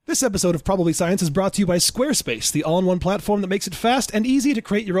This episode of Probably Science is brought to you by Squarespace, the all-in-one platform that makes it fast and easy to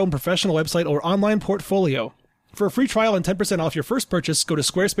create your own professional website or online portfolio. For a free trial and 10% off your first purchase, go to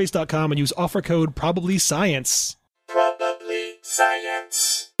squarespace.com and use offer code PROBABLYSCIENCE. Probably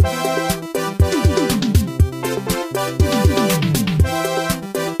Science.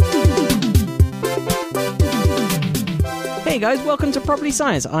 Hey guys, welcome to Probably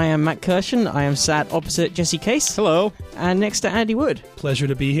Science. I am Matt Kirshen. I am sat opposite Jesse Case. Hello. And next to Andy Wood. Pleasure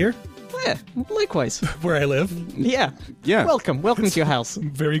to be here, Yeah, likewise. where I live. Yeah. Yeah. Welcome to your house.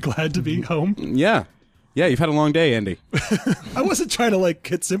 Very glad to be home. Yeah. Yeah, you've had a long day, Andy. I wasn't trying to,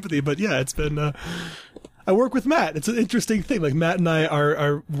 get sympathy, but yeah, it's been... I work with Matt. It's an interesting thing. Matt and I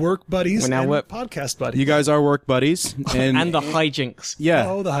are work buddies and podcast buddies. You guys are work buddies. And the hijinks. Yeah.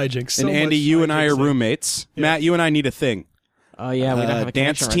 Oh, the hijinks. So and Andy, much you and I are hijinks. roommates. Yeah. Matt, you and I need a thing. Oh yeah, we don't have a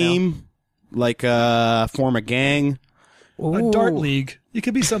dance connection right team, form a gang. now. A dart Ooh. league. It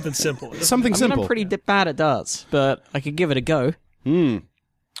could be something simple. Something I mean, simple. I'm pretty bad at darts, but I could give it a go. You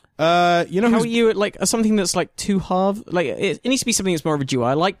know How who's... are you at something that's two halves? It needs to be something that's more of a duo.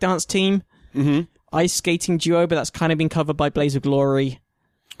 I like dance team, ice skating duo, but that's kind of been covered by Blaze of Glory.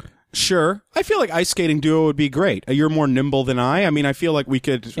 Sure. I feel like ice skating duo would be great. You're more nimble than I. I mean, I feel like we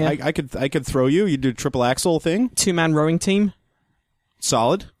could... Yeah. I could throw you. You do a triple axel thing. 2-man rowing team.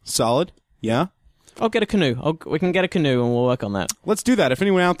 Solid. Yeah. I'll get a canoe. We can get a canoe and we'll work on that. Let's do that. If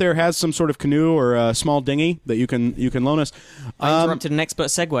anyone out there has some sort of canoe or a small dinghy that you can loan us. I interrupted an expert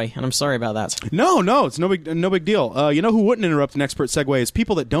segue, and I'm sorry about that. No, it's no big deal. You know who wouldn't interrupt an expert segue is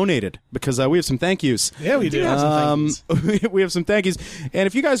people that donated, because we have some thank yous. Yeah, we do. Have some things. We have some thank yous, and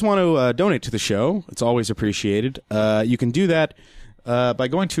if you guys want to donate to the show, it's always appreciated. You can do that by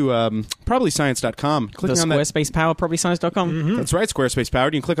going to probablyscience.com, The clicking on that. Squarespace Power, probablyscience.com. That's right, Squarespace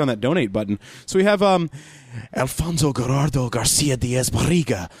powered. You can click on that donate button. So we have Alfonso Gerardo Garcia Diaz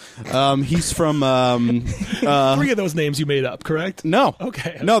Barriga. He's from 3 of those names you made up, correct? no,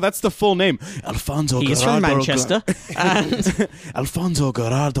 Okay. no, that's the full name. Alfonso. He is from Manchester, and Alfonso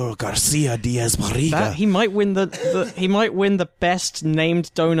Gerardo Garcia Diaz Barriga. he might win the best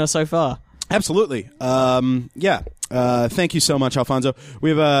named donor so far. Absolutely. Yeah. Thank you so much, Alfonso.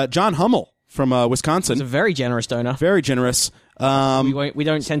 We have John Hummel from He's a Wisconsin. very generous donor. Very generous. We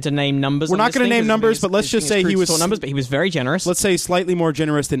don't tend to name numbers. We're on not this gonna thing name 'cause numbers, it's- but let's it's just say crude he to was- talk numbers, but he was very generous. Let's say slightly more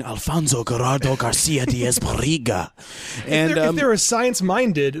generous than Alfonso Gerardo Garcia Diaz Barriga. And If there are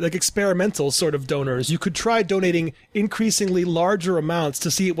science-minded, experimental sort of donors, you could try donating increasingly larger amounts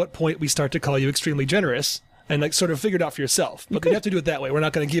to see at what point we start to call you extremely generous, and sort of figure it out for yourself. But you have to do it that way. We're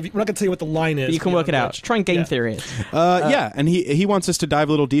not going to tell you what the line is. you can work it out. Which. Try and game Yeah. theory it. yeah, and he wants us to dive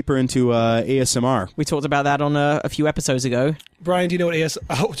a little deeper into ASMR. We talked about that on a few episodes ago. Brian, do you know what AS?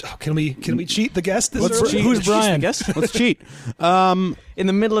 Oh, can we cheat the guest? This early? Cheat- Who's cheat, Brian? I guess. Let's cheat. In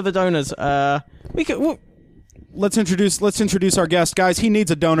the middle of the donors, we could. Well, Let's introduce our guest, guys. He needs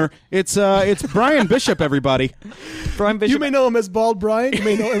a donor. It's Brian Bishop, everybody. Brian Bishop. You may know him as Bald Brian. You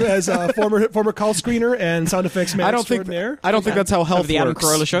may know him as former call screener and sound effects man I don't think extraordinaire. that's how health Of the Adam works.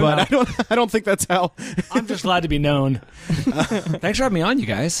 Carolla Show? But No. I don't think that's how. I'm just glad to be known. Thanks for having me on, you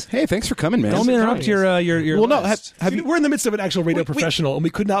guys. Hey, thanks for coming, man. Don't interrupt your well, no, list. have you? We're in the midst of an actual radio professional, and we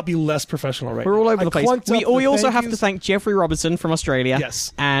could not be less professional right now. We're all over I the place. clunked We up the also thank have to yous. thank Jeffrey Robertson from Australia.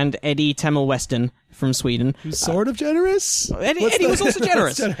 Yes. And Eddie Temmel Weston from Sweden. Sort of generous. Eddie was also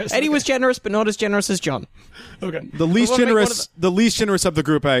generous. generous. Eddie was generous, but not as generous as John. Okay. The least Well, make one of generous, the least generous of the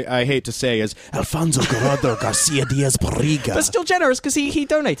group, I hate to say, is Alfonso Gerardo Garcia Diaz Barriga. But still generous because he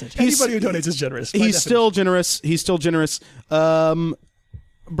donated. Anybody who donates is generous. by He's definition. still generous. He's still generous.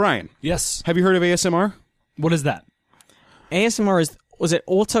 Brian, Yes. have you heard of ASMR? What is that? ASMR was it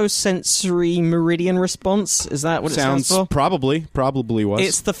autosensory meridian response? Is that what it stands for? Probably was.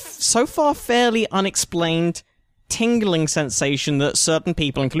 It's the so far fairly unexplained tingling sensation that certain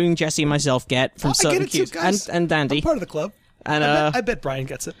people, including Jesse and myself, get from I certain get it too, cues. guys. And Dandy. I'm part of the club. And I bet Brian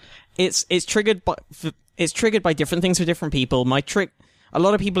gets it. it's triggered by different things for different people. A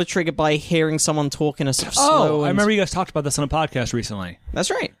lot of people are triggered by hearing someone talk in a sort of slow. Oh, I and- remember you guys talked about this on a podcast recently. That's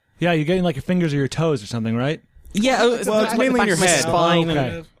right. Yeah, you're getting your fingers or your toes or something, right? Yeah, Well, it's like mainly the in your back of my head. spine. Oh,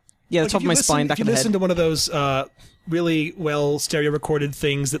 okay. And, yeah, the top of my spine, back If of you the listen head. to one of those really well stereo recorded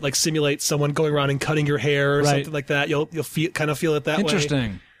things that simulate someone going around and cutting your hair or Right. something like that, you'll kind of feel it that way.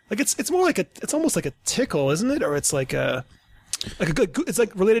 Interesting. It's more like it's almost like a tickle, isn't it? Or it's like a Like a good, it's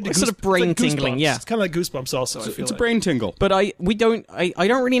like related to Like sort of brain it's like tingling, Goosebumps. yeah. It's kind of like Goosebumps also. I feel It's a like. brain tingle. But I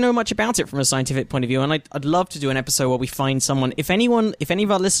don't really know much about it from a scientific point of view, and I'd love to do an episode where we find someone. If any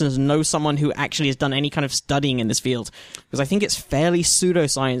of our listeners know someone who actually has done any kind of studying in this field, because I think it's fairly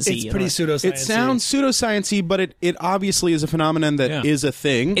pseudoscience-y. It's pretty pseudoscience. It sounds pseudoscience-y, but it obviously is a phenomenon that is a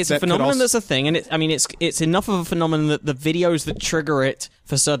thing. It's a phenomenon that's a thing, and it's enough of a phenomenon that the videos that trigger it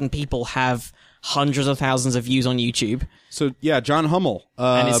for certain people have hundreds of thousands of views on YouTube. So, yeah, John Hummel.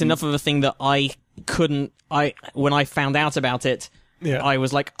 And it's enough of a thing that when I found out about it, Yeah. I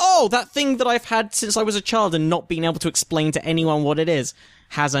was like, oh, that thing that I've had since I was a child and not being able to explain to anyone what it is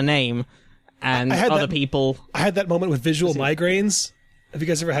has a name. And I had other that- people... I had that moment with visual migraines. Have you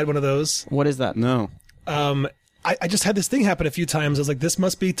guys ever had one of those? What is that? No. I just had this thing happen a few times. I was like, this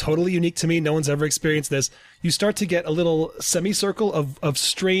must be totally unique to me. No one's ever experienced this. You start to get a little semicircle of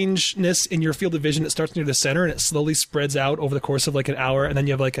strangeness in your field of vision. It starts near the center and it slowly spreads out over the course of like an hour. And then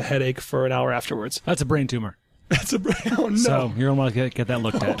you have like a headache for an hour afterwards. That's a brain tumor. That's oh no. So you're going to want to get that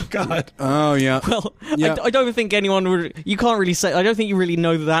looked at. God. Oh, yeah. Well, Yeah. I don't think anyone would... You can't really say... I don't think you really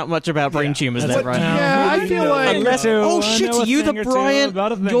know that much about brain tumors there, right? Yeah, I feel like... Unless... I Oh, know shit, a you the thing or two Brian...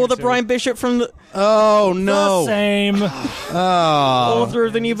 about a thing You're or the two. Brian Bishop from the Oh, no. Same. author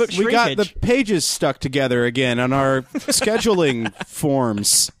of the new book We got the Shrinkage. pages stuck together again on our scheduling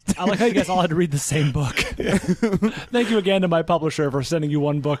forms. I like how you guys all had to read the same book. Thank you again to my publisher for sending you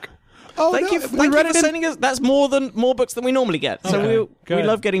one book. Oh, Thank no. you for sending us... That's more books than we normally get. So Okay, we good.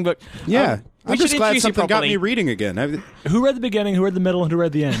 love getting books. Yeah. We I'm just should glad introduce you something got properly. me reading again. Who read the beginning, who read the middle, and who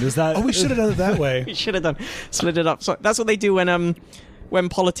read the end? Is that? Oh, we should have done it that way. We should have done split it up. So that's what they do when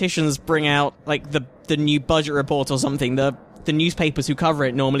politicians bring out like the new budget report or something. The newspapers who cover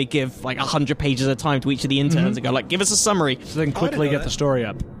it normally give like 100 pages at a time to each of the interns and go like, give us a summary. So they can quickly know get that. the story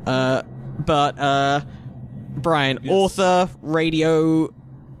up. But Brian, author, radio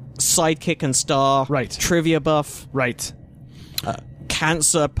sidekick and star, Right. trivia buff, Right.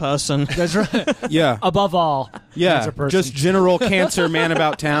 cancer person. That's right. Yeah. Above all. Yeah. Cancer person. Just general cancer man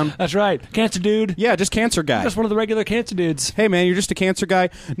about town. That's right. Cancer dude. Yeah, just cancer guy. Just one of the regular cancer dudes. Hey, man, you're just a cancer guy?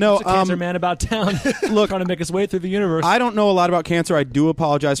 No, Just a cancer man about town. look, trying to make his way through the universe. I don't know a lot about cancer. I do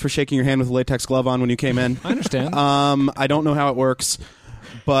apologize for shaking your hand with a latex glove on when you came in. I understand. I don't know how it works,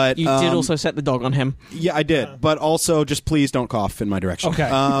 but You did also set the dog on him. yeah, I did. But also, just please don't cough in my direction. Okay.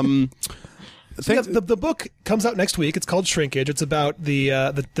 Yeah, the book comes out next week. It's called Shrinkage. It's about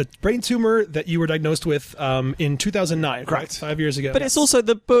the brain tumor that you were diagnosed with in 2009. Correct. 5 years ago. But it's also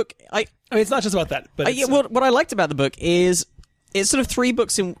the book. I mean, it's not just about that. But Yeah, it's, what I liked about the book is it's sort of 3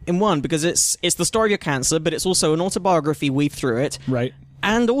 books in one because it's the story of your cancer, but it's also an autobiography weaved through it, right.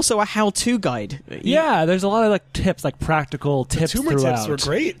 and also a how-to guide. Yeah, there's a lot of like tips, like practical tips tumor throughout. tips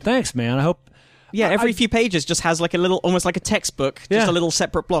were great. Thanks, man. I hope. Yeah, every few pages just has like a little, almost like a textbook, just Yeah. a little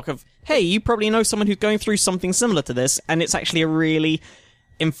separate block of, hey, you probably know someone who's going through something similar to this, and it's actually a really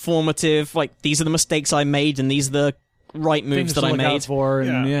informative, like, these are the mistakes I made, and these are the right moves Things that to I look made. out for,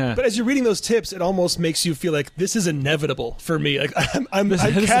 and yeah. But as you're reading those tips, it almost makes you feel like this is inevitable for me. Like I'm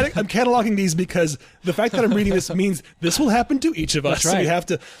cataloging these because the fact that I'm reading this means this will happen to each of us. That's So we right. have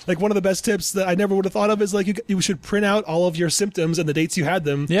to, like, one of the best tips that I never would have thought of is like you should print out all of your symptoms and the dates you had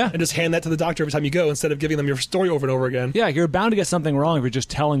them, Yeah. and just hand that to the doctor every time you go instead of giving them your story over and over again. Yeah, you're bound to get something wrong if you're just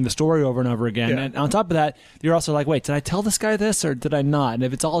telling the story over and over again. Yeah. And on top of that, you're also like, wait, did I tell this guy this or did I not? And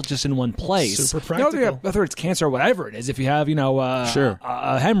if it's all just in one place, Super you know, practical. whether it's cancer or whatever it is, if you have, Sure.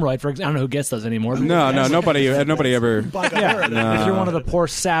 a hemorrhoid, for example, I don't know who gets those anymore. but- No, nobody ever. Yeah, if you're one of the poor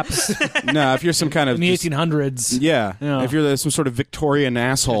saps No, if you're some kind of in the just- 1800s, yeah, Yeah. if you're some sort of Victorian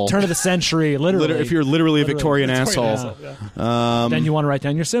asshole, turn of the century, literally. if you're literally a Victorian Victorian asshole, yeah. then you want to write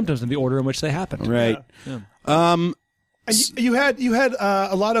down your symptoms in the order in which they happened. right? And you had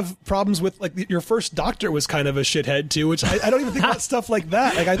a lot of problems with, like, your first doctor was kind of a shithead too, which I don't even think about stuff like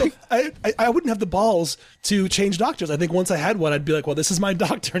that. Like, I think I wouldn't have the balls to change doctors. I think once I had one, I'd be like, well, this is my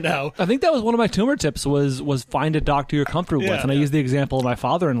doctor now. I think that was one of my tumor tips was find a doctor you're comfortable Yeah, with. And I yeah. used the example of my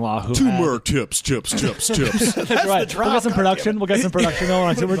father-in-law who had, tips. That's right. drop, We'll get some production. We'll get some production going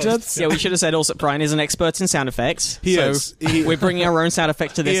on tumor tips. Yeah, we should have said also Brian is an expert in sound effects. He so is. We're bringing our own sound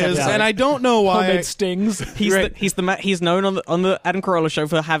effect to He this is, episode. and I don't know why. Homemade stings. He's known on the Adam Carolla show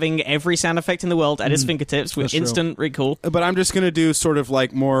for having every sound effect in the world at his fingertips with That's true. instant recall. But I'm just gonna do sort of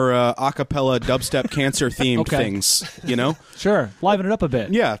like more a cappella dubstep cancer themed Okay. things, you know? Sure. Liven it up a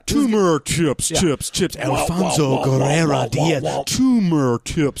bit. Yeah, tumor tips. Alfonso Guerrera Diaz. Tumor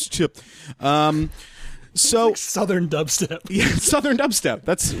tips. So Like Southern dubstep. yeah, Southern dubstep.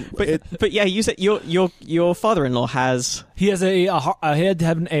 That's But yeah, you said your father-in-law has. He has he had to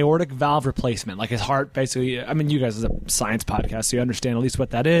have an aortic valve replacement, like his heart basically. I mean, you guys is a science podcast, so you understand at least what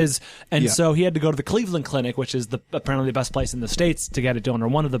that is. And Yeah. so he had to go to the Cleveland Clinic, which is apparently the best place in the States to get it done, or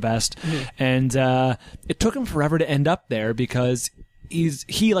one of the best. And it took him forever to end up there because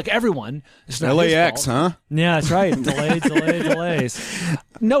he like everyone. It's not his LAX, fault. huh? Yeah, that's right. Delays.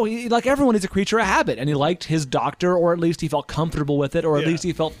 No, like everyone, he's a creature of habit, and he liked his doctor, or at least he felt comfortable with it, or at Yeah. least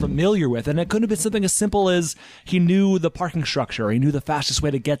he felt familiar with it. And it could have been something as simple as he knew the parking structure, or he knew the fastest way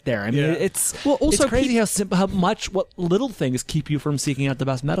to get there. I mean, Yeah. it's also it's crazy how much what little things keep you from seeking out the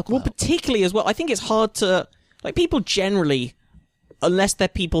best medical help. Particularly as well, I think it's hard to, like, people generally, unless they're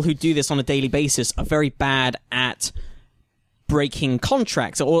people who do this on a daily basis, are very bad at breaking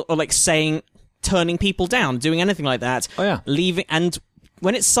contracts or like turning people down, doing anything like that. Oh, yeah. Leaving, and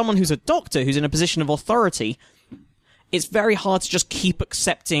when it's someone who's a doctor, who's in a position of authority, it's very hard to just keep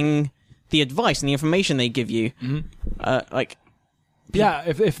accepting the advice and the information they give you. Yeah,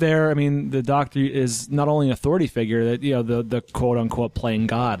 if they're, I mean, the doctor is not only an authority figure, that the quote unquote playing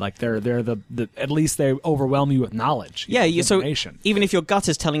God, like they're the at least they overwhelm you with knowledge. Yeah, so information. even if your gut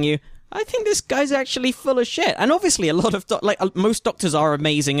is telling you, I think this guy's actually full of shit. And obviously a lot of, most doctors are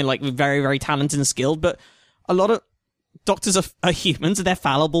amazing and like very, very talented and skilled, but a lot of doctors are humans, they're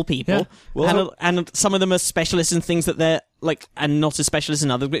fallible people. Yeah. Well, and some of them are specialists in things that they're like, and not as specialists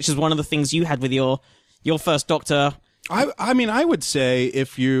in others, which is one of the things you had with your first doctor. I mean, I would say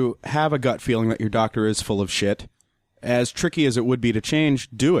if you have a gut feeling that your doctor is full of shit, as tricky as it would be to change,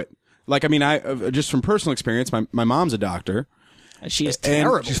 do it. Like, I mean, just from personal experience, my mom's a doctor. She is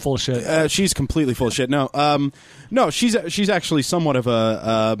terrible. She's full of shit. She's completely full of shit. No, she's actually somewhat of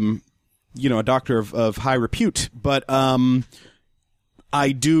a a doctor of high repute. But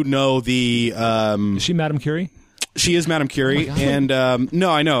I do know the Is she Madame Curie? she is Madame Curie, and no,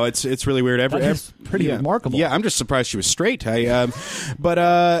 I know it's really weird. That is pretty remarkable. Yeah, I'm just surprised she was straight.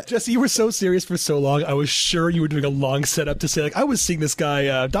 But Jesse, you were so serious for so long. I was sure you were doing a long setup to say, like, I was seeing this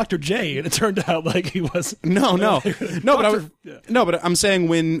guy, Dr. J, and it turned out like he was. No, but I'm saying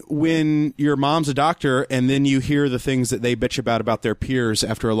when your mom's a doctor and then you hear the things that they bitch about their peers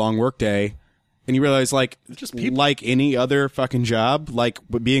after a long workday, and you realize, like, just people. like any other fucking job, like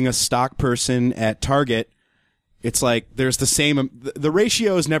being a stock person at Target, it's like there's the same. The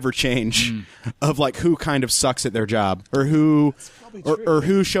ratios never change of like who kind of sucks at their job or who or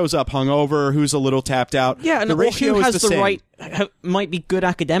who shows up hungover or who's a little tapped out. Yeah, and the or ratio who is has the the same. right, might be good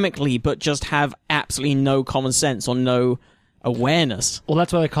academically, but just have absolutely no common sense or no awareness. Well,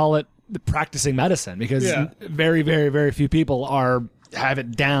 that's why they call it the practicing medicine, because Yeah. very, very, very few people have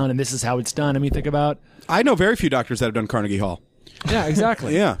it down, and this is how it's done. I mean, think about. I know very few doctors that have done Carnegie Hall. Yeah,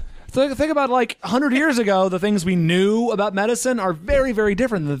 exactly. Yeah. So think about, like, 100 years ago, the things we knew about medicine are very, very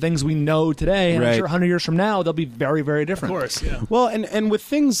different than the things we know today. And I'm Right. sure 100 years from now, they'll be very, very Of different. course, yeah. Well, and with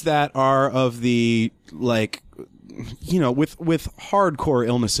things that are of the, like, with hardcore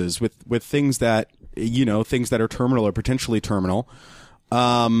illnesses, with things that, things that are terminal or potentially terminal,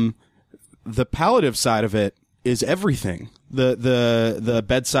 the palliative side of it is everything. The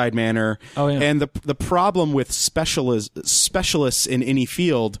bedside manner. Oh, yeah. And the problem with specialists in any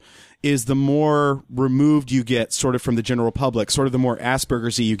field is the more removed you get sort of from the general public, sort of the more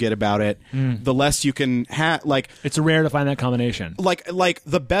Asperger's-y you get about it, the less you can have, like, It's rare to find that combination. like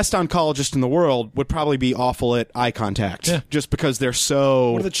the best oncologist in the world would probably be awful at eye contact, Yeah. just because they're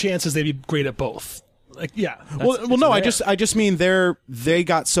so. What are the chances they'd be great at both? Like, yeah. well, no, rare. I just mean they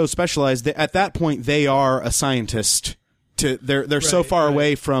got so specialized that at that point they are a scientist. They're so Right, far right.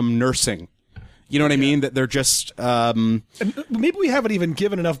 away from nursing. You know what I mean? That they're just. And maybe we haven't even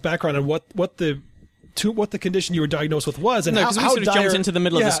given enough background on what the condition you were diagnosed with was, and No, how, because we how sort of dire, jumped into the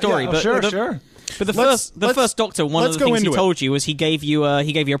middle of the story. Yeah, but Sure, the, sure. But the Let's- first doctor, one of let's the go things he into it. told you was he gave you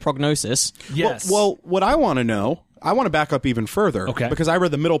a prognosis. Yes. Well, what I want to know, I want to back up even further. Okay. Because I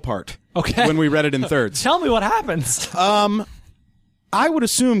read the middle part. Okay. When we read it in thirds. Tell me what happens. I would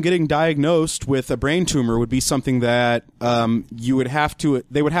assume getting diagnosed with a brain tumor would be something that they would have to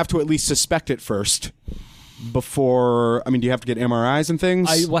at least suspect it first before. I mean, do you have to get MRIs and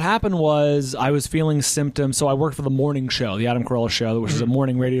things? What happened was I was feeling symptoms. So I worked for the morning show, the Adam Carolla show, which was a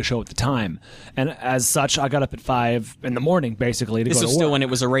morning radio show at the time. And as such, I got up at 5 in the morning, basically, to This go was to still work. when it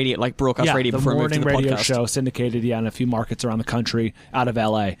was a radio, like broadcast radio the before it moved to morning the radio podcast. show, syndicated, in a few markets around the country, out of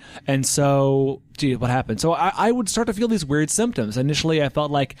LA. And so, what happened? So I would start to feel these weird symptoms. Initially, I felt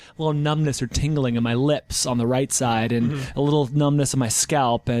like a little numbness or tingling in my lips on the right side, and a little numbness in my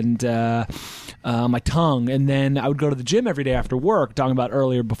scalp, and my tongue, and then I would go to the gym every day after work. Talking about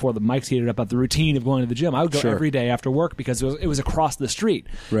earlier before the mics heated up about the routine of going to the gym, I would go every day after work because it was across the street.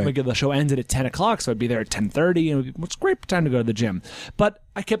 Right. The show ended at 10 o'clock, so I'd be there at 10:30, and it's a great time to go to the gym. But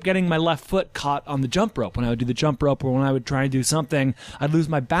I kept getting my left foot caught on the jump rope. When I would do the jump rope or when I would try and do something, I'd lose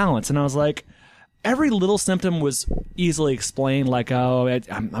my balance, and I was like, every little symptom was easily explained, like,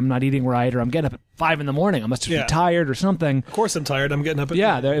 I'm not eating right, or I'm getting up at 5 in the morning. I must be tired or something. Of course I'm tired. I'm getting up at...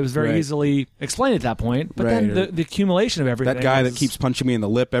 Yeah, it was very easily explained at that point. But then the accumulation of everything... That guy that keeps punching me in the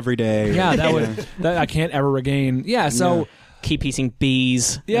lip every day. Yeah, that I can't ever regain. Yeah, so... Yeah. Keep eating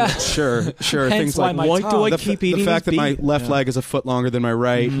bees. Yeah. Sure. Hence Things why like, my why tongue- do I the, keep the eating fact that these my bees? left leg is a foot longer than my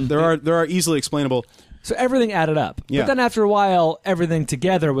right. There are easily explainable. So everything added up. Yeah. But then after a while, everything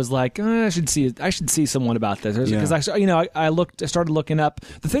together was like, I should see someone about this. Because I started looking up.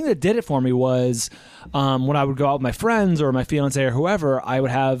 The thing that did it for me was when I would go out with my friends or my fiance or whoever, I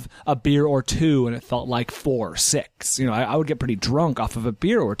would have a beer or two, and it felt like 4 or 6. I would get pretty drunk off of a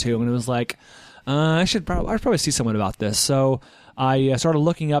beer or two, and it was like, I should probably see someone about this. So I started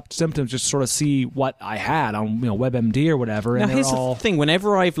looking up symptoms just to sort of see what I had on WebMD or whatever. Now, And here's the thing.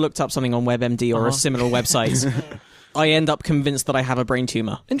 Whenever I've looked up something on WebMD or a similar website, I end up convinced that I have a brain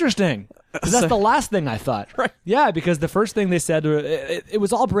tumor. Interesting. 'Cause that's the last thing I thought. Right. Yeah, because the first thing they said, it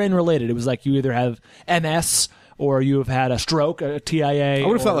was all brain related. It was like you either have MS or you have had a stroke, a TIA. I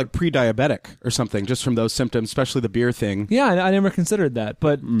would have felt like pre-diabetic or something just from those symptoms, especially the beer thing. Yeah, I never considered that.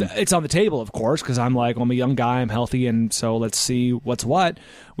 But it's on the table, of course, because I'm like, I'm a young guy, I'm healthy, and so let's see what's what.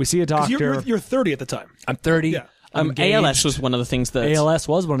 We see a 'Cause doctor. You're 30 at the time. I'm 30. Yeah. I'm engaged. ALS was one of the things that... ALS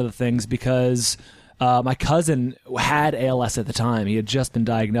was one of the things because my cousin had ALS at the time. He had just been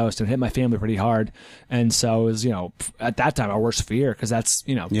diagnosed and hit my family pretty hard. And so it was, at that time our worst fear because that's,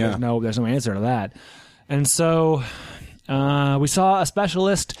 there's no answer to that. And so we saw a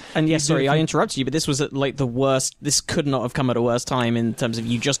specialist. And yes, sorry, I interrupted you, but this was at like the worst. This could not have come at a worse time in terms of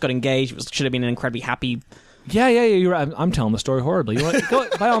you just got engaged. It should have been an incredibly happy... Yeah, you're right. I'm telling the story horribly.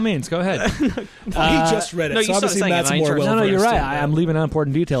 By all means, go ahead. He just read it, no, so you started obviously saying Matt's it, I more interrupted. well No, you're versed right. in that. I'm leaving out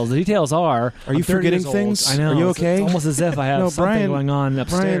important details. The details are... Are you I'm 30 forgetting years old. things? I know. Are you It's okay? almost as if I have No, something Brian- going on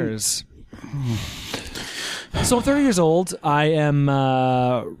upstairs. So I'm 30 years old. I am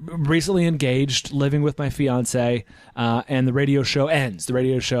recently engaged, living with my fiance, and the radio show ends. The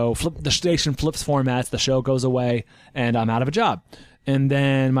radio show, the station flips formats, the show goes away, and I'm out of a job. And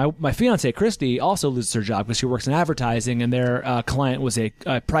then my fiance, Christy, also loses her job because she works in advertising, and their client was a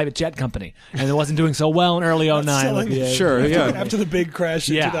private jet company, and it wasn't doing so well in early 09. Sure, yeah. After the big crash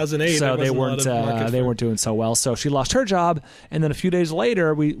in 2008, so there they wasn't a lot of market they for- weren't doing so well. So she lost her job, and then a few days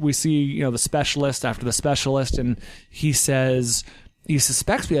later, we see the specialist after the specialist, and he says he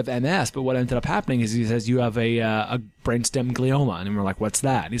suspects we have MS, but what ended up happening is he says you have a brainstem glioma, and we're like, what's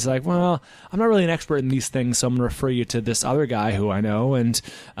that? And he's like, well, I'm not really an expert in these things, so I'm going to refer you to this other guy who I know, and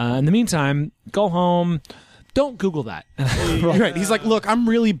in the meantime, go home. Don't Google that. Right. He's like, look, I'm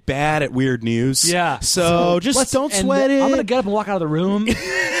really bad at weird news. Yeah. So just don't sweat it. I'm going to get up and walk out of the room.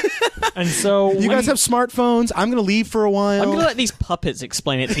 And so You guys have smartphones. I'm going to leave for a while. I'm going to let these puppets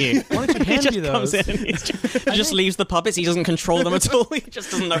explain it to you. Why don't you He hand just me comes those? in and he just leaves the puppets. He doesn't control them at all. He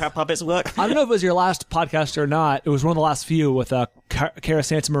just doesn't know how puppets work. I don't know if it was your last podcast or not. It was one of the last few with Cara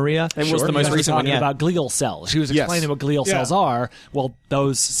Santa Maria. It was the most She was recent one, talking yeah. about glial cells. She was Yes. explaining what glial Yeah. cells are. Well,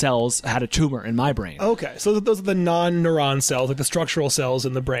 those cells had a tumor in my brain. Okay, so those are the non-neuron cells, like the structural cells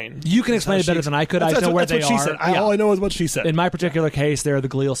in the brain. You can explain it better than I could. I just know where that's they what she are. said. Yeah. All I know is what she said. In my particular case, they're the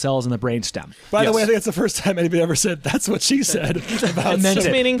glial cells in the brainstem. By the Yes. way, I think that's the first time anybody ever said that's what she said about meant some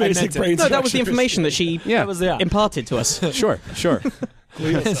it. Meaning, basic brain no, that was the structures. information that she Yeah. That was imparted to us. Sure.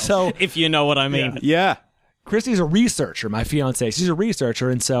 And so If you know what I mean. Yeah. Christy's a researcher, my fiance. She's a researcher,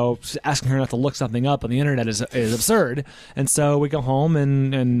 and so asking her not to look something up on the internet is absurd. And so we go home,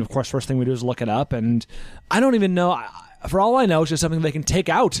 and of course, first thing we do is look it up. And I don't even know. For all I know, it's just something they can take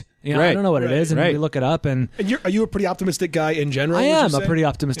out. I Right. don't know what it is, and Right. we look it up. And And are you a pretty optimistic guy in general? I would you am a say? pretty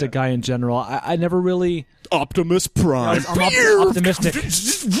optimistic guy in general. I never really. Optimus Prime. I'm optimistic.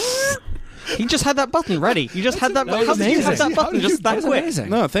 He just had that button ready. You just had that. That was How did you have amazing. that button just that That's quick? amazing.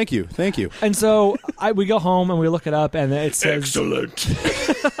 No, thank you. Thank you. And so we go home and we look it up, and it says Excellent.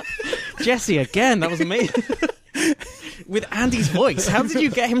 Jesse again. That was amazing. With Andy's voice. How did you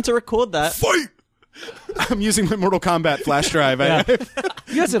get him to record that? Fight! I'm using my Mortal Kombat flash drive. Yeah.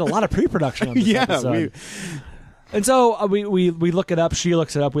 You guys did a lot of pre-production on this Yeah, episode. And so we look it up. She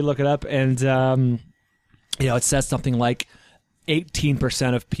looks it up. We look it up, and it says something like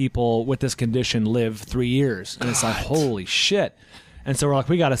 18% of people with this condition live 3 years, and it's like, holy shit. And so we're like,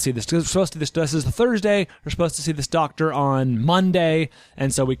 we got to see this. We're supposed to do this is the Thursday. We're supposed to see this doctor on Monday.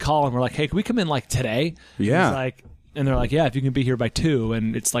 And so we call him. We're like, hey, can we come in like today? Yeah. He's like, and they're like, yeah, if you can be here by 2,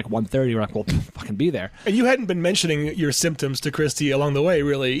 and it's like 1:30. We're like, well, fucking be there. And you hadn't been mentioning your symptoms to Christy along the way,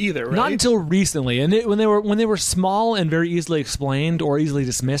 really, either, right? Not until recently, and when they were small and very easily explained or easily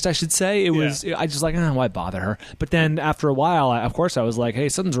dismissed, I should say, it was. I just like, why bother her? But then after a while, of course, I was like, hey,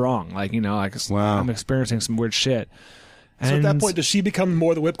 something's wrong. Like, Wow. I'm experiencing some weird shit. So at that point, does she become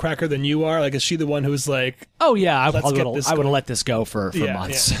more the whipcracker than you are? Like, is she the one who's like, oh yeah, I Let's would get this have going. let this go for Yeah,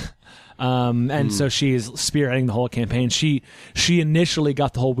 months. And so she's spearheading the whole campaign. She initially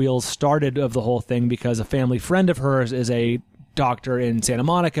got the whole wheels started of the whole thing because a family friend of hers is a doctor in Santa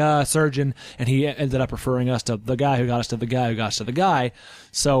Monica, a surgeon, and he ended up referring us to the guy who got us to the guy who got us to the guy.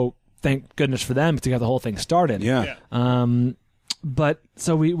 So thank goodness for them to get the whole thing started. Yeah. But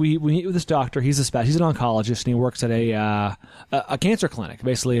so we meet with this doctor. He's he's an oncologist, and he works at a cancer clinic,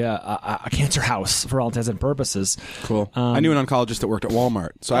 basically a cancer house for all intents and purposes. Cool. I knew an oncologist that worked at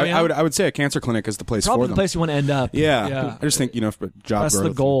Walmart, so Oh, yeah? I would say a cancer clinic is the place Probably for the them. place you want to end up. Yeah. I just think for job That's growth.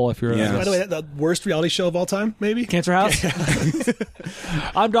 the goal if you're Yeah. by the way, the worst reality show of all time, maybe? Cancer House.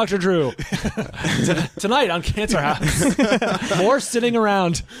 I'm Dr. Drew. Tonight on Cancer House, more sitting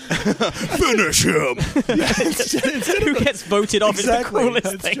around. Finish him. Who gets voted off is the Exactly.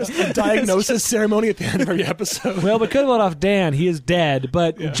 coolest It's thing. just a diagnosis ceremony at the end of every episode. Well, we could have let off Dan. He is dead.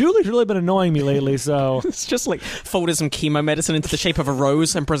 But Julie's really been annoying me lately, so It's just like folded some chemo medicine into the shape of a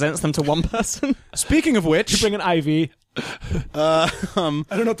rose and presents them to one person. Speaking of which, bring an IV. I don't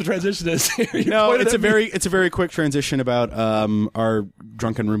know what the transition is here. You no, pointed it's a at me. very quick transition about our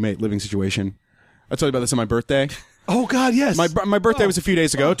drunken roommate living situation. I told you about this on my birthday. Oh, God, yes. My birthday was a few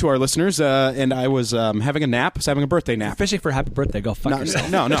days ago to our listeners, and I was having a nap. I was having a birthday nap. Fishing for a happy birthday. Go fuck yourself.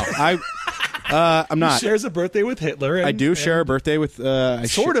 No. I'm not. shares a birthday with Hitler. And, I do share a birthday with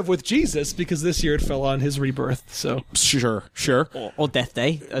sort of with Jesus, because this year it fell on his rebirth. So Sure. Or Death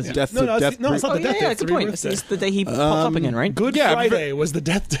Day. As Death. no, death. it's not Oh, the death yeah, day. yeah, It's the good point. rebirth It's, day. it's the day he popped up again, right? Good Yeah, Friday was the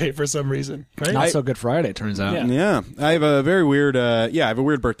death day for some reason, right? Not so Good Friday, it turns out. Yeah. Yeah, I have a very weird. I have a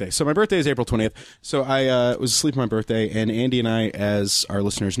weird birthday. So my birthday is April 20th. So I was asleep on my birthday, and Andy and I, as our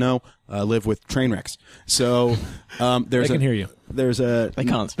listeners know, live with train wrecks. So there's They can hear you. There's a They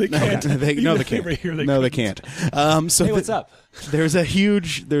can't. They can't. no, they Even if can't. they were here, they No, they couldn't. can't. So Hey, what's up? There's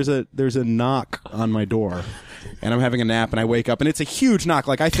a knock on my door, and I'm having a nap, and I wake up, and it's a huge knock.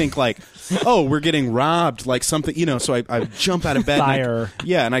 Like I think, oh, we're getting robbed, like something, So I jump out of bed. Fire.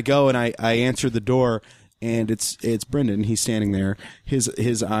 And I go and I answer the door, and it's Brendan. He's standing there.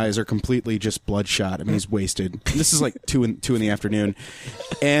 His eyes are completely just bloodshot. I mean, he's wasted. This is like 2 in the afternoon,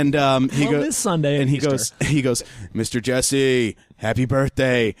 and he Well, goes this Sunday and he Easter. goes, Mr. Jesse, happy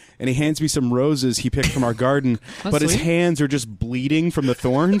birthday, and he hands me some roses he picked from our garden, but his sweet. hands are just bleeding from the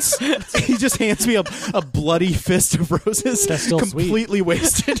thorns. He just hands me a bloody fist of roses, That's still sweet. completely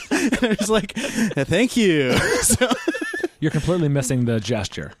wasted. And I was like, thank you. So, You're completely missing the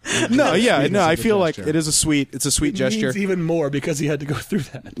gesture. no, yeah, no, I the feel like gesture. it's a sweet gesture. Means even more because he had to go through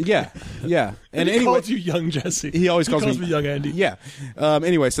that. Yeah. And he anyway, calls you young Jesse. he always calls me young Andy. Yeah.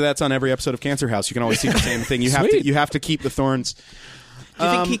 Anyway, so that's on every episode of Cancer House. You can always see the same thing. You Sweet. have to keep the thorns. Do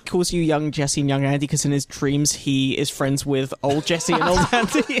you think he calls you young Jesse and young Andy because in his dreams he is friends with old Jesse and old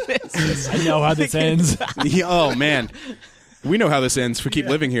Andy? I know how this ends. Oh man. We know how this ends. We keep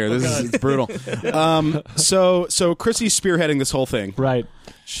living here. This is it's brutal. So Chrissy's spearheading this whole thing. Right.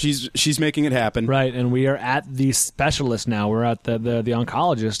 She's making it happen. Right, and we are at the specialist now. We're at the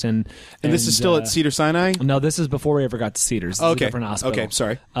oncologist, and And this is still at Cedar Sinai. No, this is before we ever got to Cedars. This is a Okay. different hospital. Okay.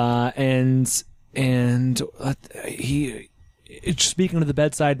 Sorry. And he, speaking of the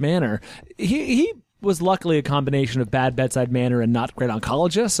bedside manner, he was luckily a combination of bad bedside manner and not great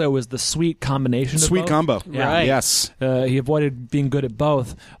oncologist. So it was the sweet combination. Of Sweet both. combo. Yeah. Right. Yes. He avoided being good at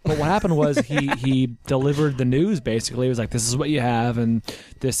both. But what happened was he delivered the news. Basically, he was like, "This is what you have, and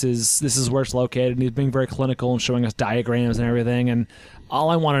this is where it's located." And he's being very clinical and showing us diagrams and everything. And all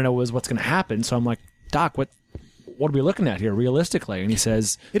I want to know was what's going to happen. So I'm like, "Doc, what are we looking at here realistically?" And he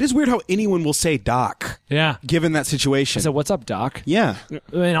says, It is weird how anyone will say doc, "Yeah." given that I situation. said, "What's up, Doc?" Yeah.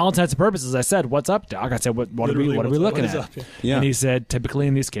 In all intents and purposes, I said, "What's up, Doc?" I said, "What are we Literally, looking what is at?" up? Yeah. Yeah. And he said, "Typically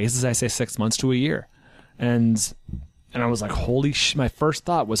in these cases, I say 6 months to a year." And I was like, "Holy sh!" My first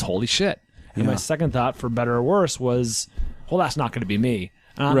thought was, "Holy shit!" And my second thought, for better or worse, was, "Well, that's not going to be me."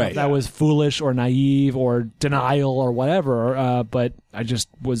 And I don't know Right. if that was foolish or naive or denial or whatever, but I just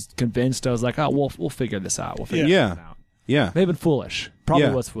was convinced. I was like, "Oh, we'll figure this out. We'll figure Yeah. this out." Yeah. May have been foolish. Probably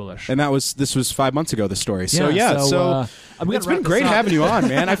Yeah. was foolish. And this was 5 months ago, the story. So Yeah, yeah, so, I'm gonna it's wrap been this great up. having you on,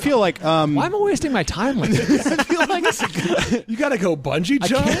 man. I feel like Why am I wasting my time like this? You got to go bungee I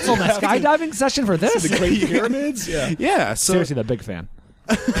jump. canceled my skydiving session for this. The Great Pyramids. Yeah. yeah. So Seriously, the big fan.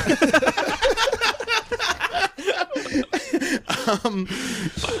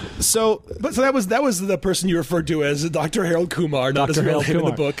 so But so that was the person you referred to as Dr. Harold Kumar, not his Dr. real Harold name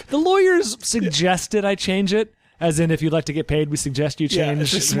in the Kumar. book. The lawyers suggested I change it, as in if you'd like to get paid, we suggest you Yeah, change.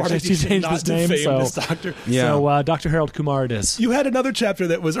 it's just smart suggest idea you change not this to name. fame So, this doctor. Yeah. so Dr. Harold Kumar it is. You had another chapter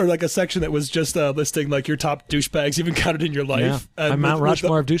that was, or like a section that was just listing like your top douchebags you've encountered in your life. Yeah. I'm Mount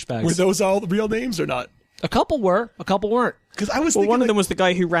Rushmore of douchebags. Were those all real names or not? A couple were, a couple weren't. Because I was Well, thinking one of like, them was the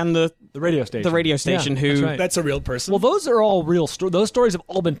guy who ran the radio station. the radio station Yeah, who that's right. that's a real person. Well, those are all real stories. Those stories have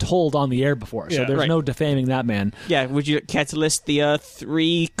all been told on the air before, so Yeah, there's right. no defaming that man. Yeah, would you care to list the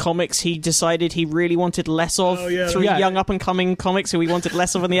 3 comics he decided he really wanted less of? Oh, yeah. 3 Yeah. young up-and-coming comics who he wanted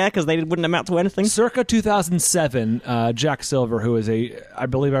less of in the air because they wouldn't amount to anything? Circa 2007, Jack Silver, who is I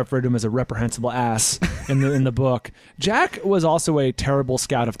believe I referred to him as a reprehensible ass in the book. Jack was also a terrible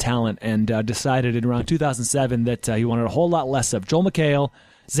scout of talent and decided in around 2007 that he wanted a whole lot less of Joel McHale,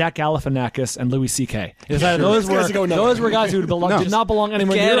 Zach Galifianakis, and Louis C.K. He decided those These guys are going nowhere. were guys who did not belong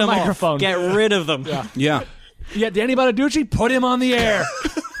anywhere Get near a him microphone. off. Get rid of them. yeah, Yeah, Danny Bonaducci, put him on the air.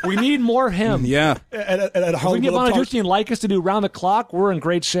 We need more of him. yeah. at If we Harlem can get Bonaducci and Likas to do round the clock, we're in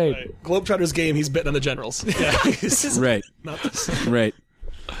great shape. Globetrotters game, he's betting on the Generals. Yeah, he's Right, not the same. right.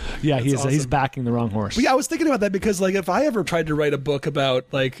 Yeah, he's awesome. backing the wrong horse. But yeah, I was thinking about that because like if I ever tried to write a book about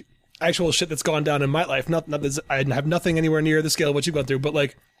like actual shit that's gone down in my life, not this, I have nothing anywhere near the scale of what you've gone through, but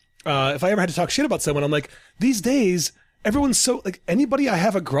like if I ever had to talk shit about someone, I'm like, these days everyone's so like anybody I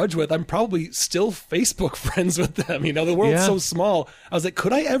have a grudge with, I'm probably still Facebook friends with them. You know, the world's Yeah. so small. I was like,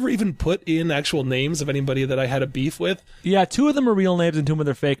 could I ever even put in actual names of anybody that I had a beef with? Yeah, 2 of them are real names and 2 of them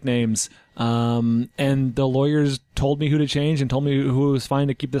are fake names. And the lawyers told me who to change and told me who was fine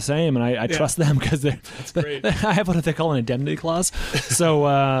to keep the same, and I trust them because great. I have what they call an indemnity clause.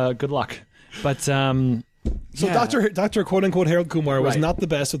 So good luck. But So yeah. Dr. quote unquote Harold Kumar was Right. not the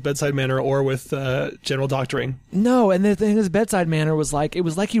best with bedside manner or with general doctoring. No, and the thing is, bedside manner was like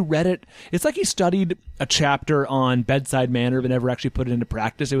he read it. It's like he studied a chapter on bedside manner but never actually put it into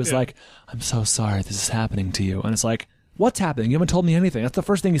practice. It was like, I'm so sorry this is happening to you, and it's like, what's happening? You haven't told me anything. That's the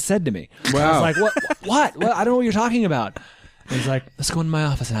first thing he said to me. Wow. I was like, what? What? I don't know what you're talking about. And he's like, let's go into my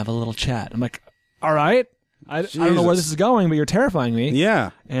office and have a little chat. I'm like, all right. I don't know where this is going, but you're terrifying me. Yeah.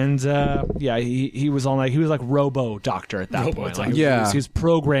 And he was on he was like Robo Doctor at that point. Like, Yeah. he was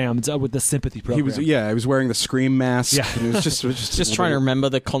programmed with the sympathy program. He was wearing the scream mask. Yeah. And it was just Just trying to remember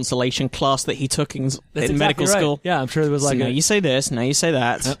the consolation class that he took in That's medical exactly right. school. Yeah, I'm sure it was So like now you say this, now you say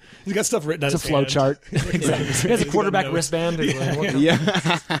that. He's got stuff written on it's a his flow hand. chart. Exactly. He has a quarterback notes. wristband. yeah.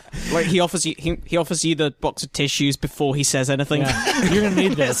 Like he offers you the box of tissues before he says anything. Yeah. You're gonna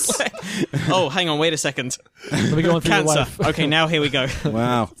need this. Oh, hang on, wait a second. Let me go in through your Cancer. wife. Okay, now here we go.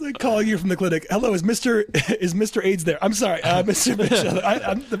 Wow. It's like calling you from the clinic. Hello, is Mr. AIDS there? I'm sorry, Mr.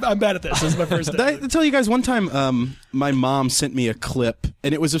 Mitchell. I'm bad at this. This is my first Did I day. tell you guys one time my mom sent me a clip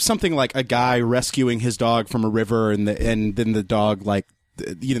and it was of something like a guy rescuing his dog from a river and then the dog like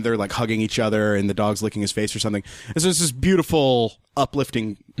they're like hugging each other and the dog's licking his face or something. And so it's this beautiful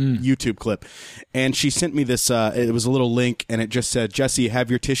uplifting YouTube clip and she sent me this it was a little link and it just said, Jesse, have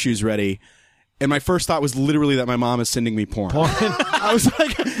your tissues ready. And my first thought was literally that my mom is sending me porn. I was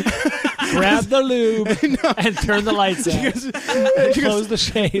like Grab the lube and turn the lights out. she Close goes, the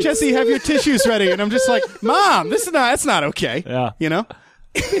shades. Jesse, have your tissues ready. And I'm just like, Mom, that's not okay. Yeah. You know?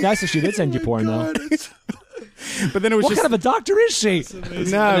 It'd be nice if she did send you porn, though. But then it was What just kind of a doctor is she? And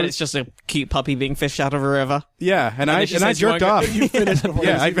no, then it's just a cute puppy being fished out of a river. yeah, and I then she says, jerked "You want- off. You finished before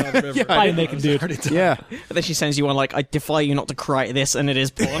Yeah, you see that river. By a naked dude. Yeah, And then she sends you one like, I defy you not to cry at this, and it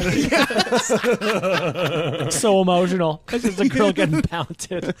is porn. So emotional. It's just a girl getting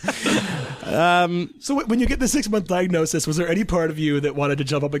pounded. So when you get the 6-month diagnosis, was there any part of you that wanted to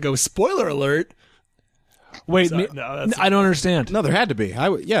jump up and go, spoiler alert? Wait, Sorry, no, that's- I don't understand. no, there had to be.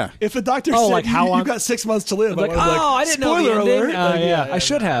 Yeah, If the doctor Oh, said like how you I'm- got 6 months to live, Like, I was I didn't know the spoiler ending. alert. Like, Yeah, I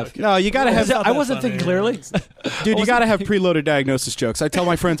should have. no, you gotta have, I wasn't funny. thinking clearly. dude. You gotta have preloaded diagnosis jokes. I tell all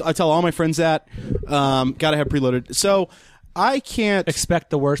my friends that. Gotta have preloaded. So I can't. Expect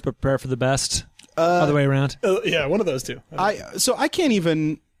the worst, but prepare for the best. Other way around. Yeah, one of those two. I can't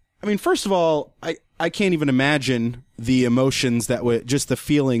even. I mean, first of all, I can't even imagine the emotions that would, just the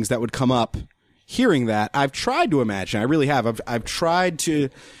feelings that would come up hearing that. I've tried to imagine. I really have. I've tried to,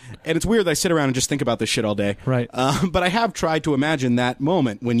 and it's weird that I sit around and just think about this shit all day. Right. But I have tried to imagine that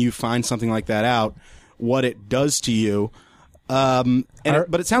moment when you find something like that out, what it does to you. But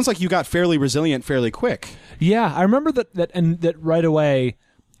it sounds like you got fairly resilient fairly quick. Yeah, I remember that right away.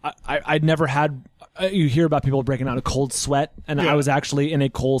 I'd never had. You hear about people breaking out in a cold sweat, and I was actually in a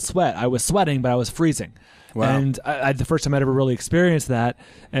cold sweat. I was sweating, but I was freezing. Wow. And the first time I'd ever really experienced that.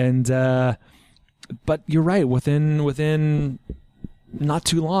 And but you're right. Within not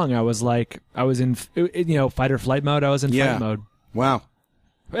too long, I was in fight or flight mode. I was in fight mode. Wow.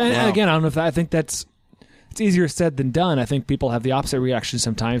 And again, I don't know if I think it's easier said than done. I think people have the opposite reaction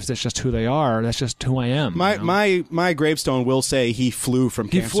sometimes. That's just who they are. That's just who I am. My gravestone will say he flew from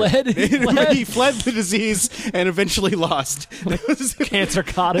He cancer. fled. He fled the disease and eventually lost. Cancer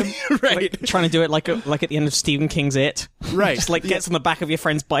caught him. Right. Trying to do it like at the end of Stephen King's It. Right. Just gets on the back of your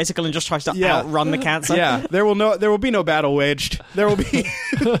friend's bicycle and just tries to Yeah. outrun the cancer. Yeah, there will be no battle waged. There will be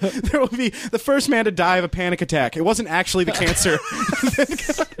the first man to die of a panic attack. It wasn't actually the cancer.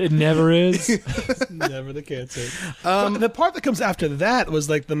 It never is. Never the cancer. The part that comes after that was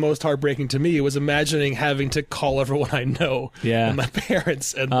like the most heartbreaking to me. Was imagining having to call everyone I know, and my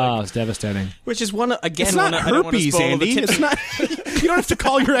parents, and It's devastating. Which is one again. It's not I don't wanna herpes, spoil the Andy. tip- It's not. You don't have to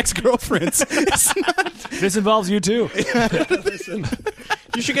call your ex-girlfriends. It's not. This involves you too. listen,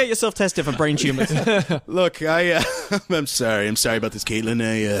 You should get yourself tested for brain tumors. Look, I'm sorry. I'm sorry about this, Caitlin.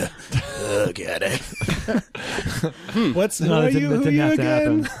 Oh God. who No, are that you? didn't Who are you have to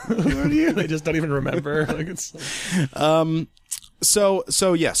again? happen. Who are you? They just don't even remember. Like it's.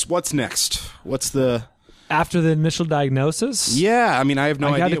 So yes. What's next? What's the? After the initial diagnosis, Yeah, I mean, I have no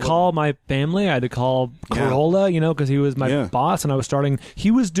I idea. had to call my family. I had to call Corolla, because he was my boss, and I was starting.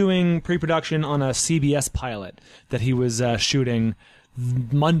 He was doing pre-production on a CBS pilot that he was shooting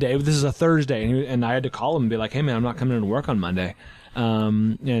Monday. This is a Thursday, and I had to call him and be like, "Hey, man, I'm not coming into work on Monday."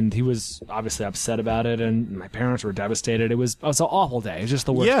 And he was obviously upset about it, and my parents were devastated. It was an awful day. It was just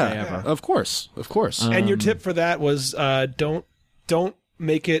the worst day ever. Of course. And your tip for that was don't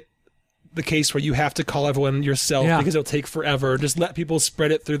make it the case where you have to call everyone yourself because it'll take forever. Just let people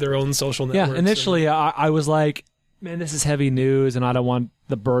spread it through their own social networks. Yeah, initially I was like, man, this is heavy news, and I don't want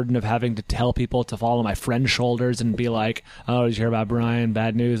the burden of having to tell people to fall on my friend's shoulders and be like, oh, did you hear about Brian?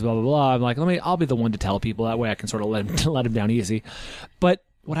 Bad news, blah, blah, blah. I'm like, I'll be the one to tell people. That way I can sort of let him down easy. But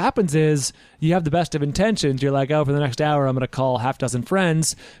what happens is you have the best of intentions. You're like, oh, for the next hour, I'm going to call half dozen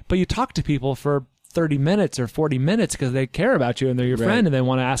friends. But you talk to people for 30 minutes or 40 minutes because they care about you and they're your friend and they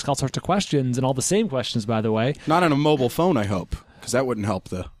want to ask all sorts of questions, and all the same questions, by the way. Not on a mobile phone, I hope, because that wouldn't help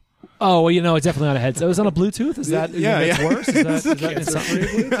the... Oh, well, it's definitely on a headset. It was on a Bluetooth? Is that worse? Is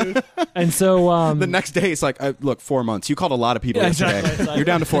that and so... the next day, it's like, look, 4 months. You called a lot of people yesterday. Exactly. You're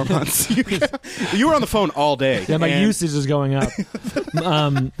down to 4 months. You were on the phone all day. Yeah, my usage is going up.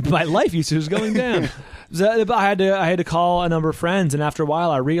 My life usage is going down. So, but I had to call a number of friends, and after a while,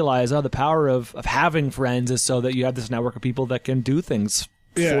 I realized, the power of having friends is so that you have this network of people that can do things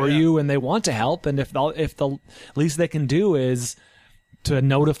for you, and they want to help. And if the least they can do is to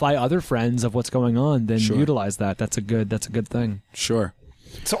notify other friends of what's going on, then utilize that. That's a good thing. Sure.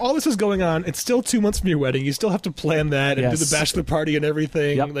 So all this is going on. It's still 2 months from your wedding. You still have to plan that and do the bachelor party and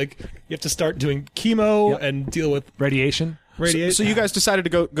everything. Yep. Like you have to start doing chemo and deal with Radiation. So you guys decided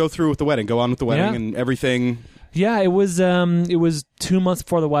to go through with the wedding, go on with the wedding and everything. Yeah, it was 2 months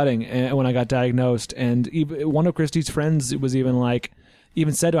before the wedding when I got diagnosed, and one of Christy's friends was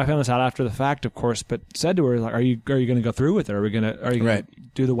even said to her, I found this out after the fact, of course, but said to her, like, are you going to go through with it? Are you going to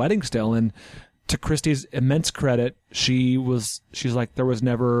do the wedding still? And to Christy's immense credit, she's like, there was